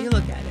depends on how you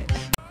look at it.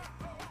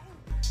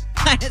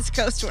 It's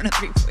Coast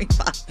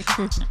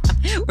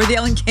 103.5. We're the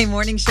Ellen K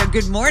Morning Show.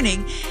 Good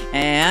morning.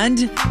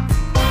 And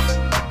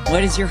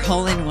what is your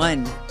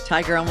hole-in-one?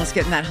 Tiger almost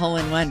getting that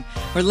hole-in-one.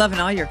 We're loving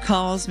all your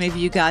calls. Maybe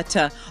you got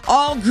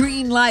all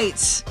green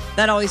lights.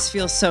 That always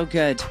feels so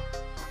good.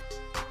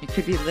 It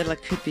could be little,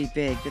 it could be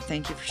big, but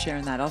thank you for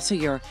sharing that. Also,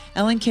 your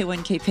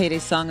LNK1K Payday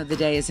Song of the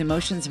Day is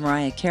Emotions,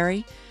 Mariah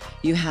Carey.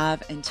 You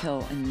have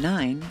until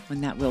 9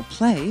 when that will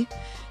play.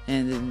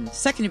 And then the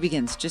second it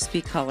begins, just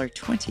be caller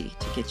 20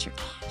 to get your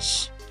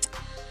cash.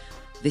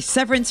 The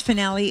Severance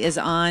finale is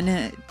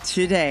on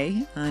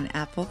today on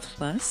Apple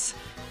Plus.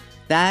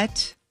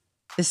 That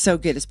is so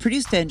good. It's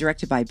produced and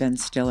directed by Ben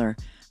Stiller.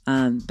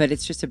 But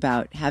it's just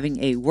about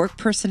having a work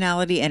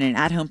personality and an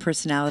at-home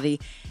personality,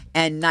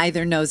 and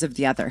neither knows of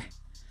the other.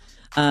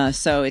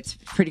 So it's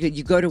pretty good.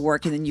 You go to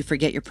work and then you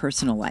forget your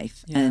personal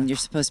life, and you're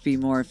supposed to be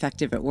more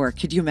effective at work.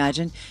 Could you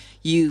imagine?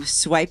 You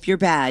swipe your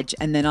badge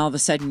and then all of a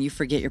sudden you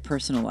forget your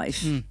personal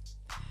life.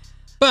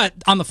 But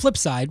on the flip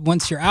side,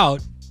 once you're out,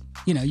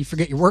 you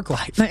forget your work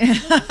life.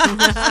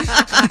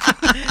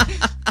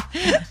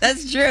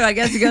 That's true. I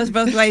guess it goes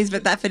both ways,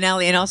 but that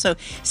finale and also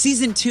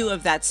season 2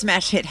 of that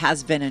smash hit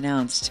has been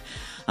announced.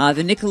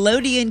 The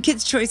Nickelodeon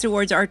Kids' Choice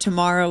Awards are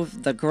tomorrow.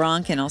 The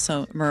Gronk and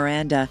also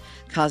Miranda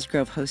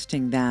Cosgrove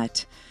hosting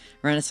that.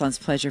 Renaissance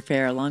Pleasure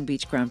Fair, Long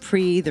Beach Grand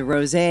Prix, the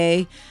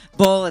Rosé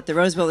Bowl at the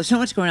Rose Bowl. There's so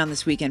much going on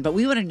this weekend, but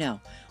we want to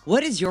know,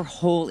 what is your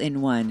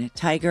hole-in-one?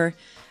 Tiger,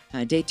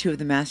 day 2 of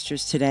the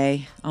Masters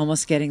today.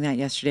 Almost getting that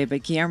yesterday,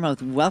 but Guillermo,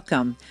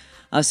 welcome.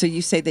 So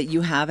you say that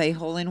you have a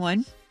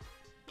hole-in-one?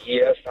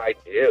 Yes, I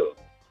do.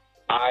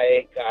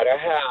 I got a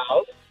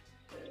house,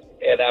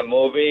 and I'm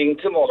moving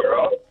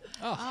tomorrow.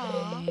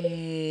 Oh.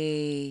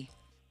 Hey.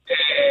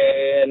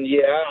 And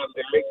I'm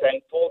very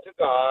thankful to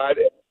God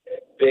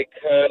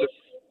because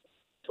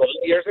 12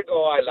 years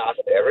ago I lost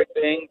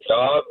everything,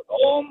 job,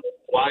 home,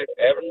 wife,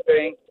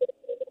 everything,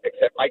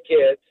 except my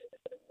kids.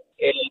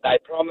 And I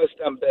promised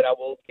them that I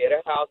will get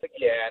a house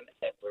again,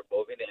 and we're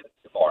moving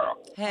in tomorrow.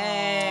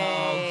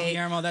 Hey. Oh,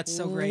 Guillermo, that's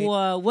so great.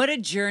 Whoa, what a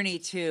journey,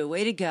 too.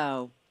 Way to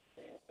go.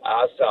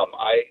 Awesome.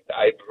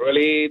 I'm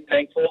really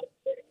thankful.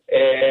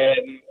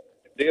 And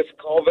this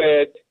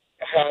COVID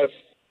has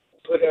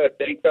put a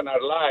dent on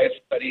our lives,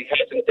 but it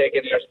hasn't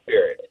taken our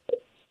spirit.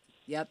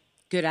 Yep.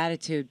 Good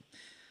attitude.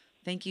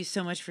 Thank you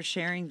so much for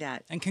sharing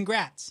that. And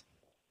congrats.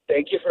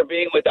 Thank you for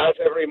being with us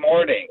every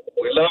morning.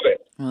 We love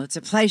it. Well, it's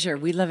a pleasure.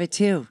 We love it,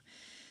 too.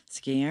 It's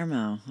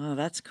Guillermo. Oh,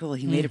 that's cool.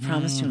 He made a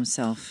promise to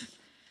himself.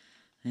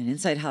 And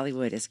Inside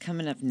Hollywood is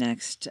coming up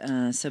next.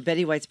 So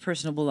Betty White's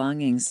personal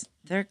belongings,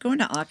 they're going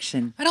to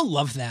auction. I don't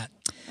love that.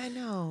 I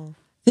know.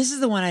 This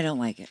is the one I don't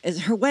like.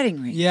 It's her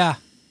wedding ring. Yeah.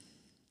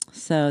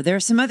 So there are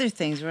some other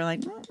things we're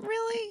like,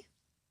 really?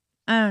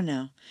 I don't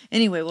know.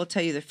 Anyway, we'll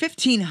tell you there are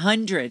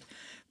 1,500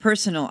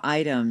 personal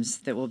items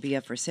that will be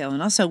up for sale.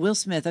 And also Will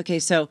Smith. Okay,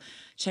 so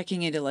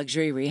checking into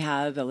luxury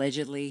rehab,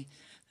 allegedly.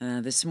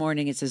 This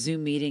morning, it's a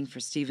Zoom meeting for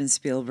Steven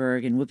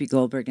Spielberg and Whoopi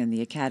Goldberg and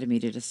the Academy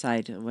to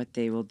decide what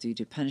they will do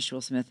to punish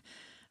Will Smith.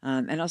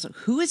 And also,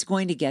 who is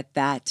going to get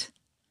that?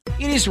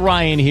 It is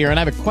Ryan here, and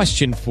I have a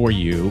question for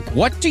you.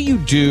 What do you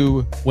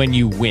do when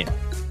you win?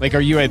 Like,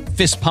 are you a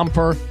fist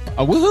pumper,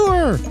 a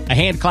woo-hooer, a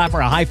hand clapper,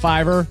 a high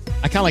fiver?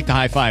 I kind of like the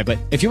high five, but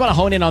if you want to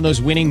hone in on those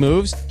winning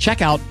moves,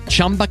 check out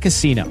Chumba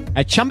Casino.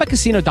 At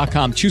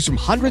ChumbaCasino.com, choose from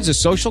hundreds of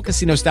social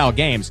casino style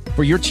games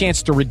for your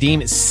chance to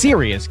redeem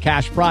serious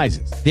cash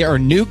prizes. There are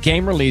new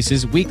game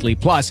releases weekly,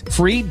 plus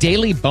free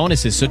daily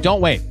bonuses. So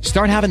don't wait.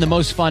 Start having the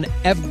most fun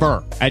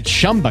ever at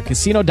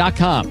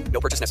ChumbaCasino.com.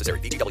 No purchase necessary.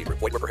 VGW Group.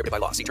 Void where prohibited by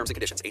law. See terms and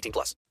conditions.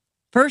 18+.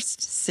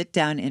 First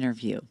sit-down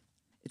interview.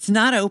 It's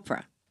not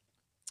Oprah.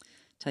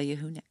 Tell you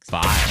who next.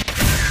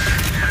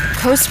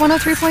 Coast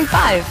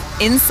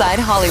 103.5, Inside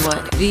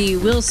Hollywood. The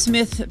Will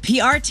Smith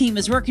PR team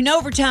is working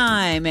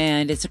overtime,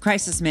 and it's a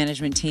crisis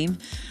management team.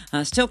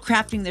 Still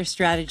crafting their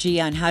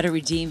strategy on how to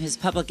redeem his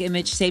public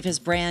image, save his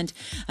brand.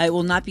 It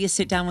will not be a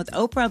sit-down with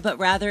Oprah, but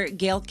rather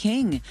Gayle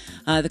King,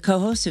 the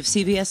co-host of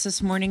CBS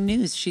This Morning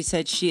News. She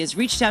said she has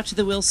reached out to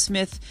the Will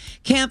Smith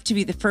camp to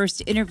be the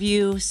first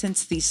interview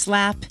since the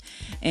slap,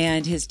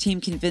 and his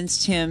team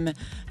convinced him,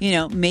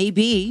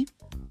 maybe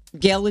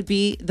Gayle would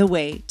be the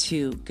way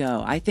to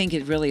go. I think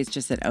it really is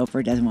just that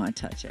Oprah doesn't want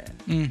to touch it.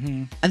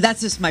 Mm-hmm. And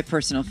that's just my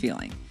personal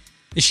feeling.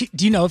 Is she?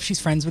 Do you know if she's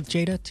friends with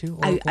Jada too?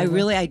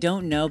 I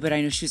don't know, but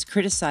I know she was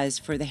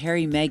criticized for the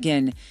Harry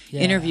Meghan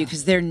interview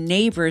because they're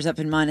neighbors up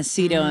in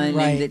Montecito, and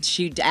that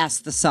she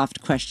asked the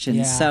soft questions.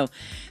 Yeah. So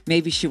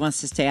maybe she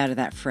wants to stay out of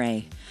that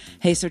fray.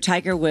 Hey, so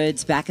Tiger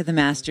Woods back at the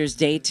Masters,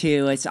 day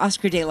 2. It's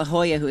Oscar De La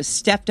Hoya who has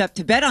stepped up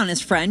to bet on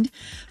his friend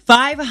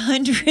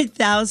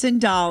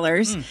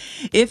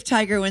 $500,000 if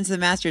Tiger wins the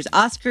Masters.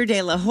 Oscar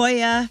De La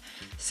Hoya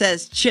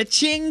says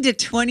cha-ching to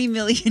 $20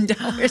 million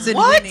in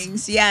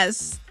winnings.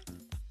 Yes.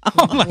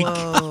 Oh my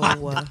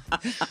God.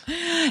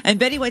 And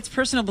Betty White's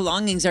personal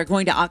belongings are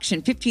going to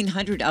auction,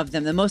 1,500 of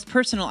them. The most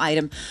personal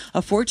item,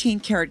 a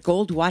 14-karat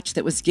gold watch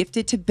that was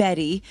gifted to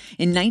Betty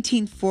in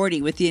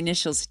 1940 with the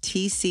initials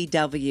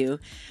TCW,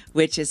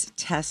 which is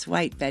Tess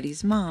White,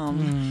 Betty's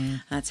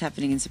mom. That's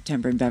happening in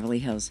September in Beverly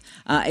Hills.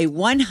 A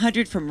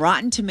 100 from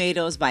Rotten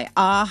Tomatoes by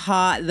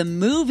Aha, the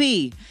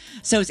movie.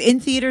 So it's in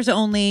theaters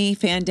only,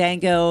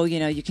 Fandango,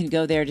 you can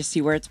go there to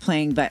see where it's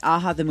playing, but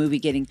Aha, the movie,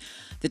 getting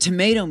the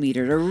tomato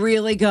meter to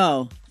really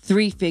go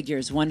 3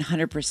 figures,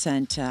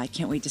 100%. I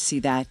can't wait to see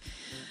that.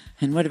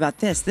 And what about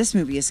this? This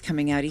movie is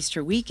coming out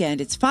Easter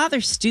weekend. It's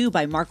Father Stu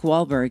by Mark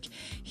Wahlberg.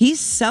 He's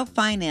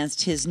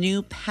self-financed his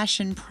new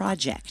passion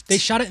project. They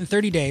shot it in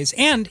 30 days,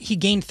 and he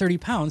gained 30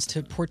 pounds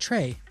to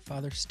portray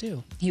Father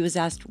Stu. He was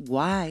asked,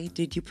 why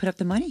did you put up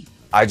the money?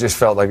 I just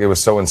felt like it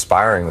was so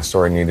inspiring. The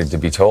story needed to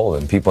be told.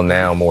 And people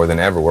now, more than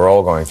ever, we're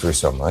all going through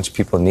so much.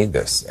 People need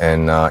this.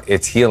 And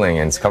it's healing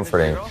and it's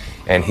comforting.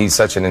 And he's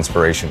such an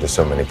inspiration to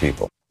so many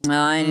people.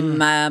 And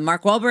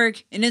Mark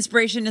Wahlberg, an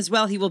inspiration as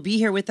well. He will be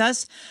here with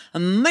us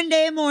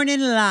Monday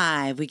morning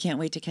live. We can't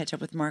wait to catch up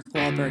with Mark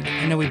Wahlberg.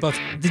 I know we both...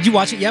 Did you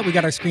watch it yet? We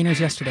got our screeners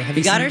yesterday. Have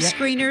you got seen our it yet?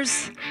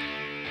 screeners.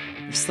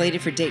 We're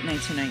slated for date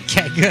night tonight.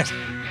 Okay, good.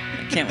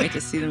 I can't wait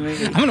to see the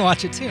movie. I'm going to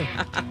watch it too.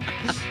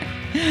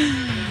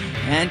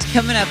 And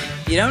coming up,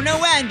 you don't know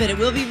when, but it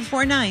will be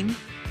before 9.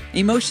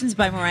 Emotions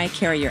by Mariah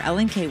Carey, your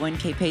LNK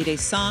 1K Payday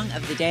Song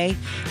of the Day,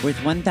 worth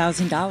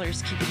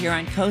 $1,000. Keep it here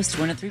on Coast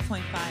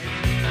 103.5.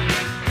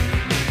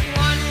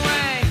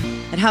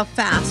 And how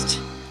fast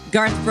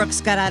Garth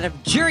Brooks got out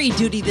of jury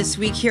duty this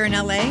week here in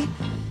LA.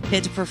 He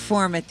had to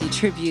perform at the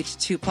tribute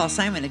to Paul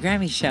Simon, the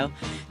Grammy show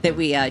that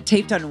we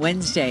taped on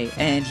Wednesday,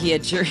 and he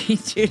had jury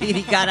duty and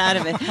he got out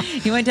of it.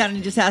 He went down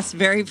and just asked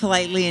very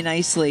politely and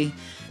nicely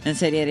and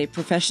said he had a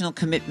professional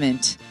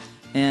commitment.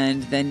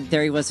 And then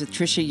there he was with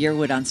Trisha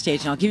Yearwood on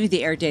stage. And I'll give you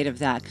the air date of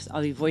that because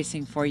I'll be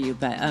voicing for you.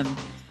 But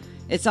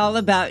it's all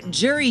about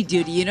jury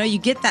duty. You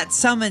get that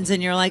summons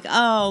and you're like,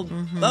 oh,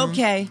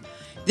 okay.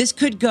 This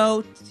could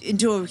go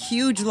into a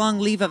huge long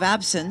leave of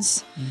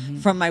absence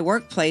from my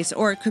workplace,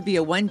 or it could be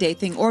a one-day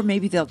thing, or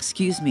maybe they'll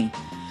excuse me.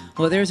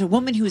 Well, there's a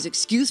woman who was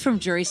excused from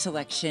jury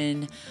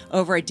selection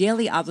over a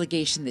daily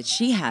obligation that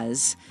she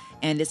has,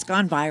 and it's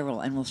gone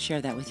viral, and we'll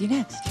share that with you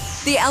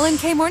next. The Ellen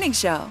K Morning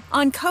Show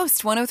on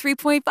Coast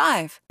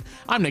 103.5.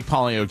 I'm Nick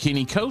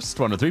Poliokini, Coast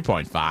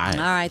 103.5. All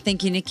right,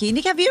 thank you, Nikki.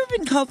 Nick, have you ever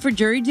been called for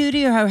jury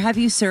duty, or have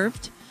you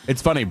served?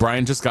 It's funny,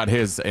 Brian just got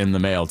his in the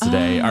mail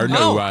today,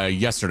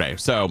 yesterday.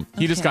 So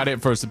he just got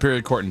it for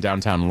Superior Court in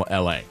downtown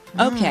LA.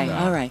 Okay,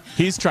 all right.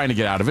 He's trying to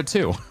get out of it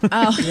too.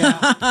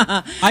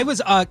 I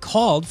was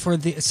called for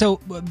this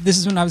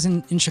is when I was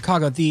in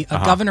Chicago. The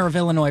governor of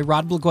Illinois,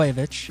 Rod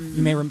Blagojevich,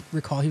 you may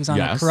recall, he was on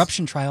a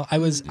corruption trial. I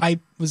was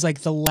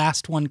like the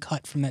last one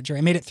cut from that jury.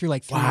 I made it through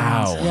like 3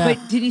 rounds. Yeah.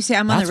 But did you say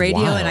I'm on the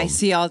radio and I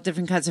see all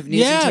different kinds of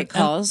news and take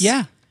calls?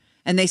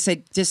 And they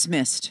said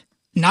dismissed.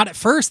 Not at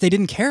first. They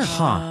didn't care.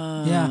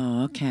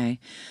 Yeah. Okay.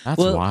 That's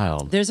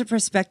wild. There's a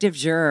prospective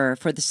juror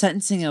for the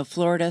sentencing of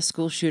Florida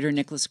school shooter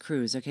Nicholas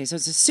Cruz. Okay, so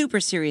it's a super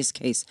serious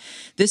case.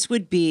 This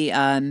would be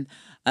a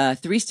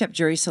 3-step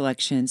jury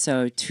selection,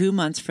 so 2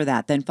 months for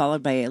that, then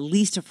followed by at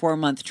least a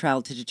 4-month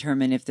trial to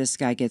determine if this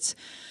guy gets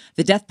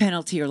the death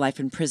penalty or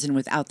life in prison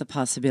without the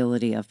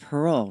possibility of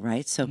parole,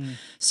 right? So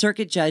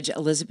Circuit Judge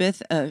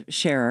Elizabeth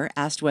Scherer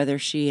asked whether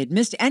she had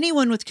missed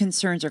anyone with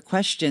concerns or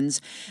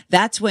questions.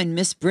 That's when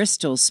Miss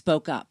Bristol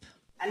spoke up.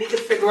 I need to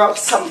figure out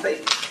something.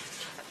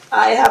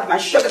 I have my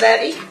sugar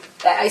daddy,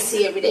 that I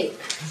see every day.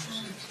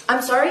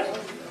 I'm sorry?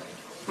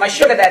 My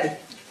sugar daddy.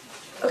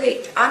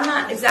 Okay, I'm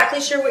not exactly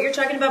sure what you're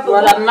talking about, but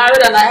Well, I'm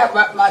married and I have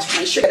my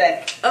sugar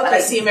daddy. And I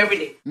see him every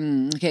day.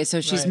 Okay,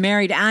 so she's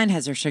married and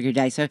has her sugar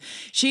daddy. So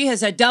she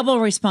has a double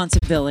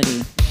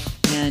responsibility.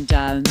 And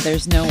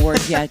there's no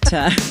word yet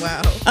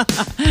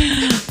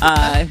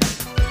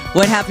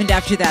what happened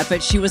after that.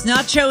 But she was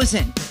not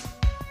chosen.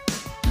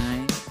 All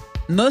right.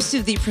 Most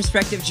of the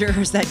prospective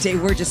jurors that day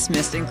were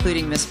dismissed,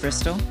 including Miss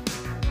Bristol.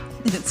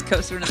 It's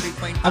Coast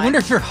 103.5. I wonder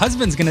if her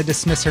husband's going to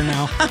dismiss her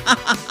now.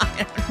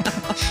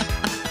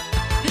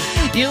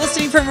 You're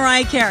listening for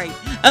Mariah Carey.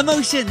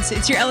 Emotions.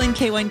 It's your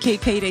LNK1K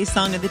Payday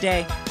Song of the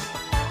Day.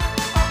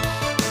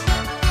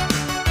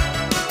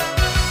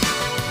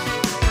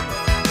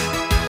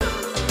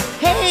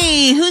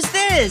 Hey, who's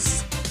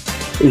this?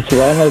 It's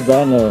Ryan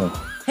Albano.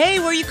 Hey,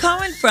 where are you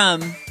calling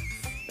from?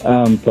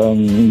 I'm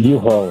from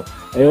U-Haul.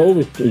 I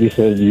always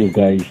listen to you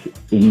guys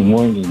in the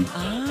morning.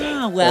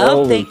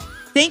 Well,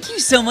 thank you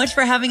so much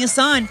for having us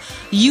on.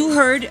 You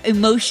heard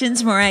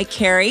Emotions, Mariah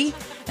Carey.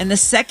 And the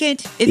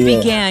second it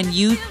began,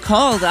 you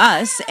called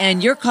us,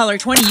 and you're caller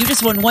 20. You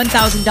just won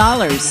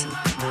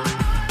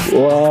 $1,000.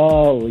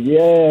 Wow,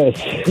 yes.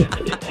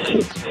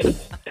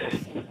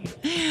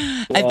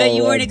 I bet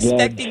you weren't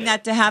expecting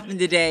that to happen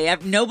today.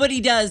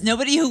 Nobody does.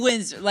 Nobody who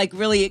wins,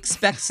 really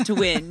expects to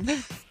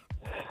win.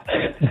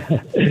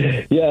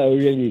 Yeah,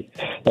 really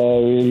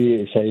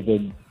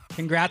excited.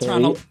 Congrats,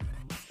 Ronald.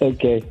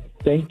 Okay,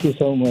 thank you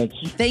so much.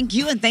 Thank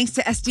you, and thanks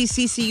to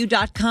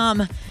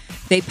SDCCU.com.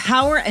 They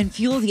power and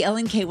fuel the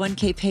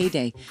LNK1K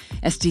Payday.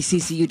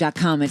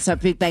 SDCCU.com. It's our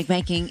Big Bang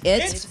Banking.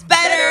 It's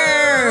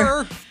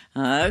better!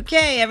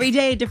 Okay, every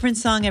day, different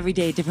song, every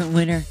day, different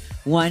winner.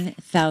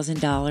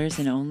 $1,000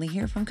 and only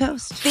here from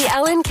Coast. The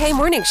LNK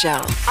Morning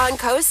Show on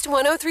Coast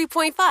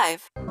 103.5.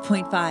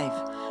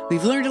 0.5.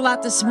 We've learned a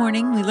lot this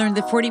morning. We learned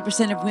that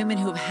 40% of women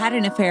who have had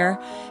an affair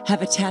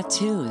have a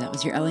tattoo. That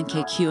was your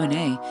LNK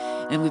Q&A.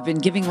 And we've been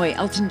giving away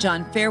Elton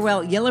John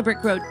Farewell Yellow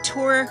Brick Road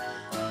Tour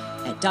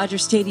at Dodger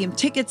Stadium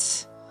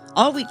tickets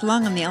all week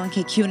long on the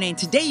LNK Q&A. And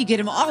today you get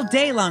them all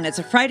day long. It's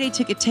a Friday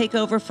ticket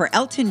takeover for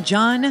Elton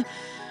John.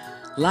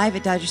 Live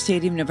at Dodger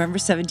Stadium, November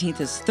 17th,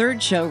 his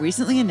third show,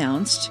 recently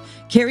announced.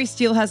 Carrie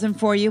Steele has them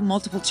for you.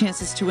 Multiple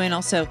chances to win.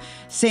 Also,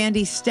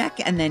 Sandy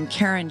Steck and then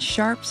Karen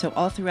Sharp. So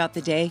all throughout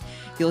the day,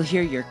 you'll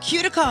hear your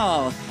cue to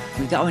call.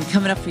 We've got one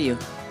coming up for you.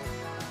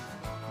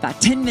 About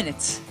 10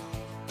 minutes.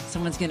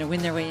 Someone's going to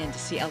win their way in to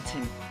see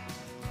Elton.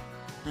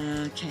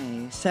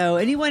 Okay, so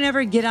anyone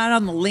ever get out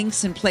on the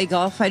links and play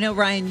golf? I know,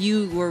 Ryan,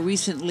 you were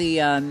recently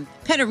kind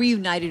of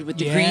reunited with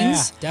the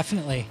Greens. Yeah,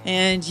 definitely.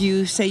 And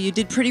you say you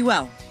did pretty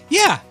well.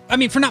 Yeah, I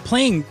mean, for not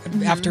playing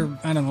after,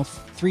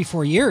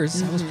 3-4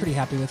 years, I was pretty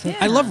happy with it.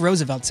 Yeah. I love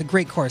Roosevelt. It's a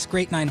great course,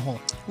 great 9-hole.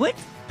 What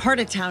part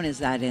of town is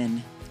that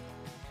in?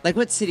 Like,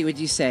 what city would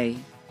you say?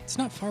 It's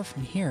not far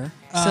from here.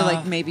 So,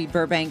 like, maybe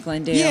Burbank,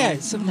 Glendale? Yeah,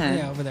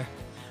 yeah, over there.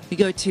 We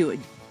go to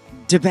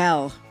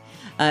DeBelle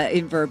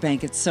in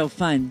Burbank. It's so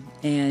fun.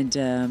 And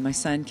my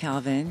son,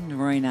 Calvin,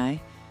 Roy, and I,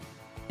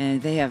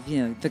 and they have,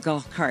 the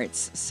golf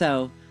carts.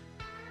 So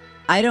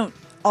I don't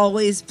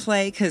always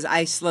play because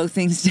I slow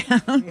things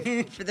down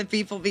for the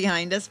people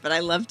behind us, but I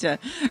love to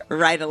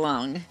ride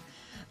along.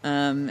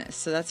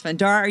 So that's fun.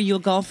 Dara, are you a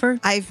golfer?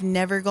 I've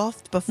never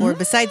golfed before,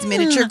 besides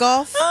miniature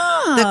golf.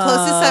 The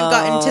closest I've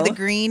gotten to the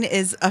green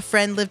is a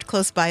friend lived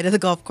close by to the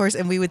golf course,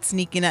 and we would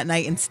sneak in at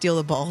night and steal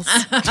the balls.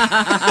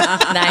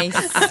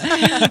 Nice.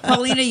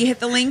 Paulina, you hit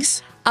the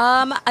links?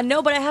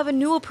 No, but I have a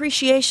new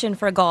appreciation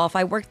for golf.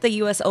 I worked the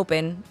U.S.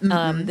 Open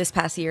this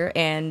past year,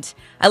 and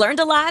I learned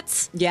a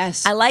lot.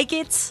 Yes. I like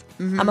it.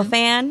 I'm a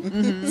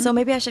fan. So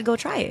maybe I should go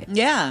try it.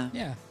 Yeah.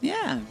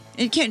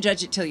 You can't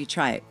judge it till you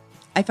try it.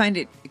 I find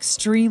it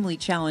extremely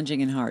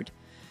challenging and hard.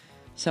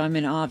 So I'm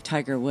in awe of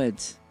Tiger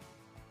Woods.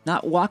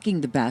 Not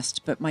walking the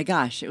best, but my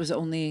gosh, it was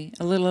only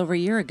a little over a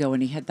year ago when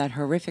he had that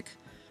horrific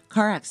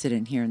car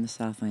accident here in the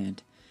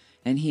Southland.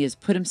 And he has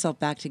put himself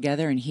back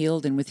together and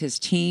healed. And with his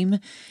team,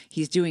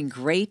 he's doing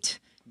great.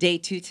 Day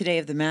 2 today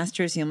of the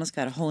Masters. He almost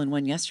got a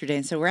hole-in-one yesterday.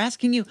 And so we're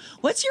asking you,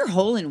 what's your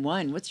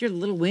hole-in-one? What's your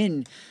little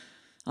win?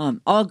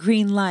 All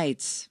green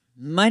lights.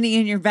 Money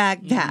in your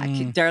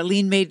backpack.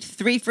 Darlene made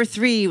 3 for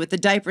 3 with the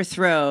diaper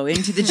throw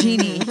into the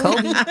genie.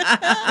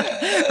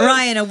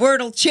 Ryan, a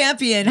Wordle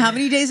champion. How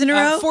many days in a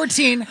row?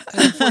 14.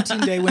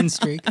 14-day win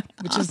streak,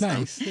 which is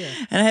nice. Yeah.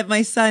 And I have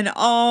my son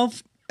all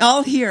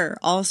here,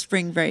 all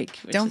spring break.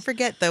 Don't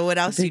forget, though, what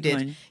else you did.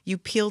 One. You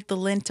peeled the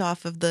lint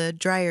off of the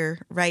dryer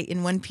right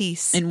in one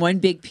piece. In one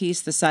big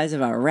piece the size of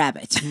a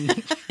rabbit.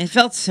 It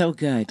felt so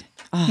good.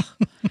 Oh,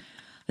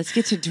 let's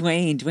get to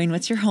Dwayne. Dwayne,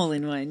 what's your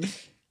hole-in-one?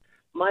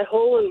 My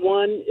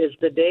hole-in-one is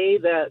the day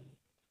that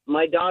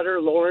my daughter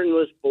Lauren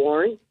was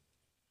born.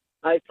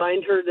 I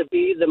find her to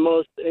be the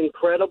most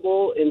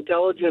incredible,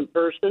 intelligent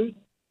person.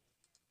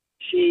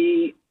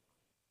 She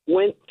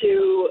went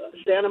to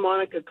Santa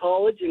Monica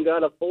College and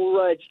got a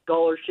full-ride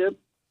scholarship,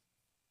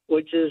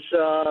 which is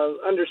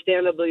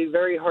understandably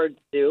very hard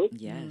to do.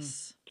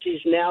 Yes. She's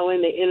now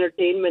in the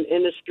entertainment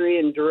industry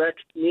and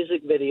directs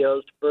music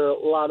videos for a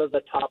lot of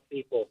the top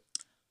people.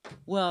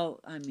 Well,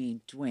 I mean,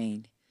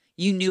 Dwayne,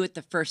 you knew it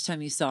the first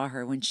time you saw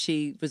her when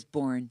she was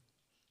born.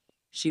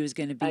 She was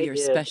going to be your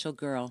special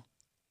girl.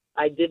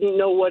 I didn't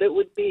know what it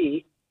would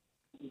be,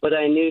 but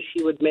I knew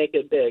she would make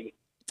it big.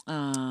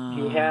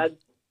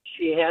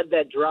 She had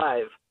that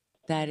drive.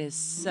 That is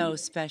so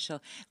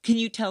special. Can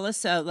you tell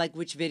us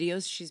which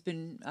videos she's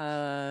been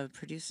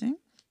producing?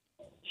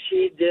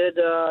 She did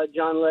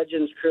John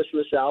Legend's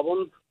Christmas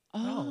album.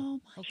 Oh,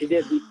 my She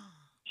did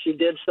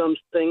some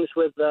things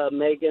with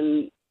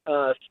Megan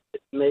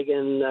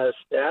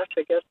Stash,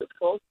 I guess it's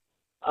called.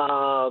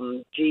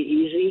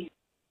 G-Eazy.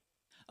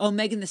 Oh,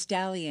 Megan the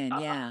Stallion,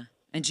 yeah.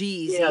 And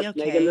G-Eazy, yes,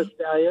 okay. Megan the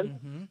Stallion.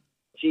 Mm-hmm.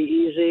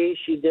 G-Eazy.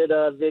 She did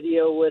a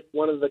video with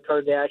one of the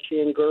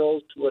Kardashian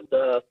girls with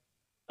the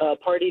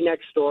Party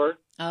Next Door.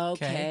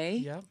 Okay.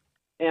 Yep.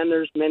 And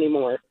there's many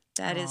more.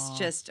 That is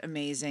just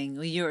amazing.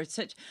 Well, you're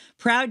such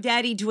proud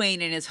daddy,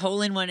 Dwayne, and his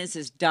hole-in-one is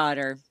his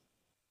daughter.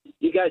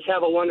 You guys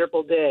have a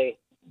wonderful day.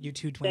 You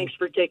too, Dwayne. Thanks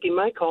for taking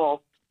my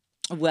call.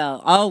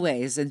 Well,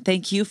 always. And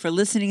thank you for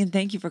listening and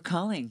thank you for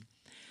calling.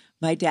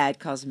 My dad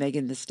calls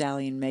Megan the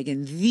Stallion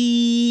Megan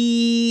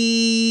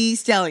the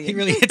Stallion. He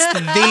really hits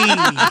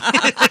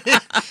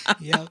the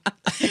Yep.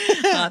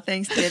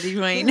 Thanks, Daddy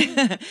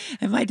Dwayne.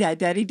 And my dad,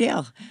 Daddy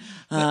Dale.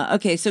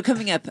 Okay, so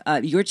coming up,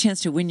 your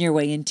chance to win your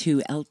way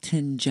into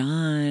Elton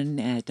John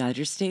at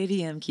Dodger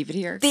Stadium. Keep it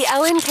here. The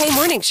Ellen K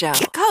Morning Show.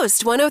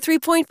 Coast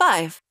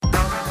 103.5.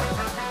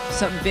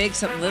 Something big,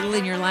 something little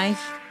in your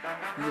life.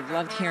 We've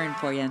loved hearing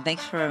for you. And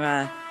thanks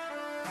for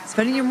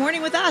spending your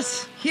morning with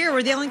us. Here,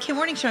 we're the Ellen K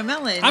Morning Show. I'm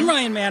Ellen. I'm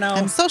Ryan Manno.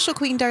 I'm Social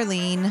Queen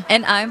Darlene.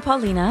 And I'm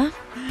Paulina.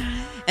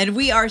 And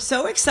we are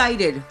so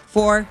excited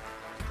for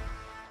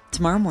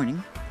tomorrow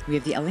morning. We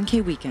have the Ellen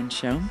K Weekend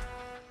Show.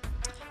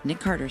 Nick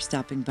Carter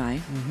stopping by.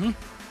 Mm-hmm.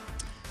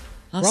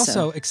 We're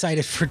also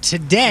excited for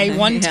today.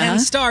 1:10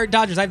 start.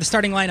 Dodgers. I have the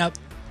starting lineup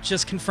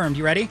just confirmed.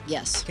 You ready?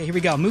 Yes. Okay, here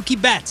we go. Mookie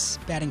Betts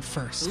batting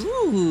first.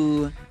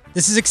 Ooh.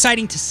 This is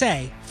exciting to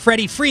say.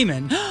 Freddie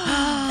Freeman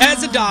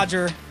as a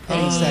Dodger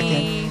hitting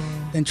second.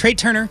 Then Trey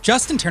Turner,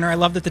 Justin Turner. I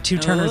love that the two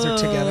Turners are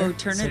together.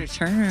 Turner to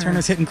Turner.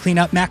 Turner's hitting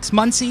cleanup. Max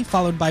Muncy,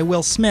 followed by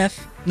Will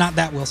Smith. Not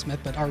that Will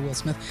Smith, but our Will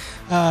Smith.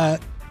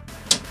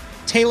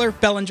 Taylor,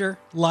 Bellinger,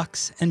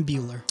 Lux, and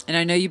Bueller. And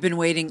I know you've been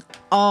waiting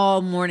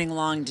all morning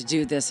long to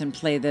do this and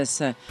play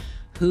this.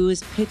 Who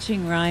is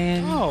pitching,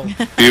 Ryan? Oh.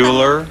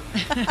 Bueller.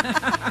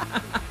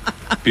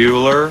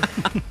 Bueller.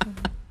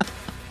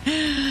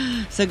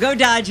 So go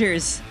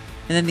Dodgers.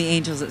 And then the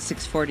Angels at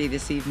 6:40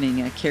 this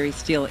evening. Carrie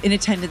Steele in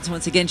attendance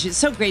once again. She's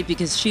so great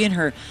because she and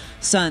her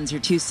sons, her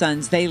two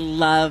sons, they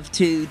love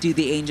to do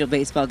the Angel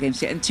baseball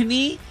games. And to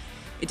me,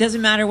 it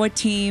doesn't matter what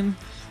team.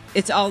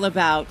 It's all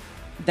about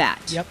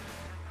that. Yep.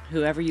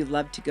 Whoever you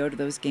love to go to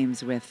those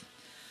games with.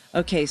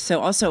 Okay,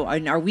 so also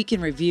in our week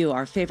in review,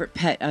 our favorite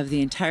pet of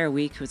the entire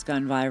week who's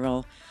gone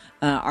viral,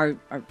 our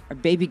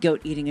baby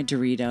goat eating a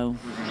Dorito.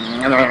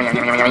 And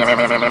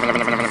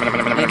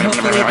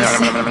hopefully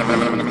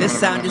this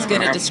sound is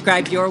going to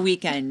describe your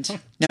weekend,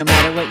 no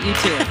matter what you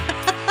do.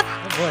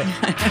 Oh, boy.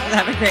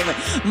 Have a great one.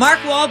 Mark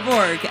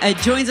Wahlberg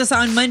joins us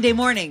on Monday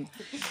morning.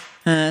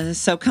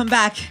 So come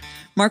back.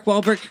 Mark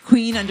Wahlberg,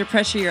 Queen, Under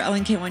Pressure, your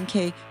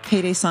LNK1K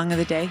payday song of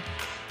the day.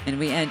 And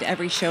we end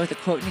every show with a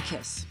quote and a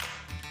kiss.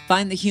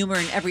 Find the humor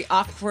in every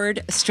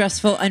awkward,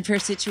 stressful, unfair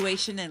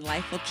situation, and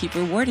life will keep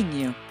rewarding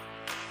you.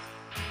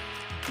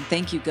 And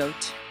thank you,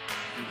 Goat.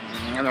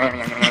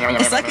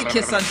 It's like a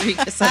kiss on three,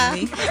 kiss on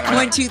me.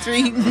 1, 2,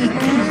 3.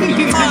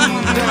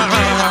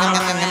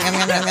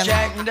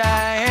 Jack and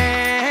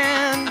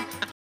Diane.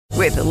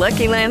 With the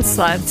Lucky Land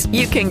Slots,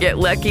 you can get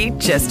lucky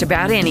just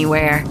about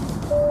anywhere.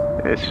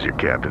 This is your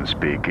captain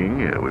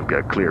speaking. We've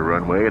got clear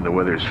runway and the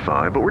weather's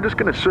fine, but we're just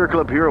going to circle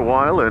up here a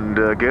while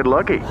and get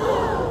lucky.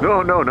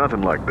 No,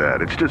 nothing like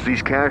that. It's just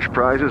these cash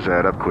prizes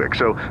add up quick.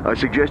 So I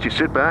suggest you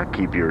sit back,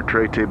 keep your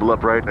tray table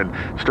upright, and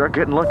start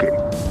getting lucky.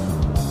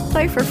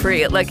 Play for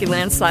free at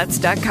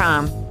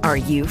LuckyLandSlots.com. Are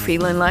you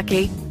feeling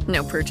lucky?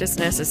 No purchase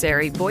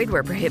necessary. Void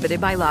where prohibited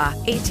by law.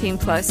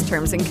 18+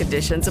 terms and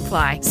conditions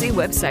apply. See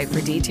website for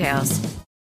details.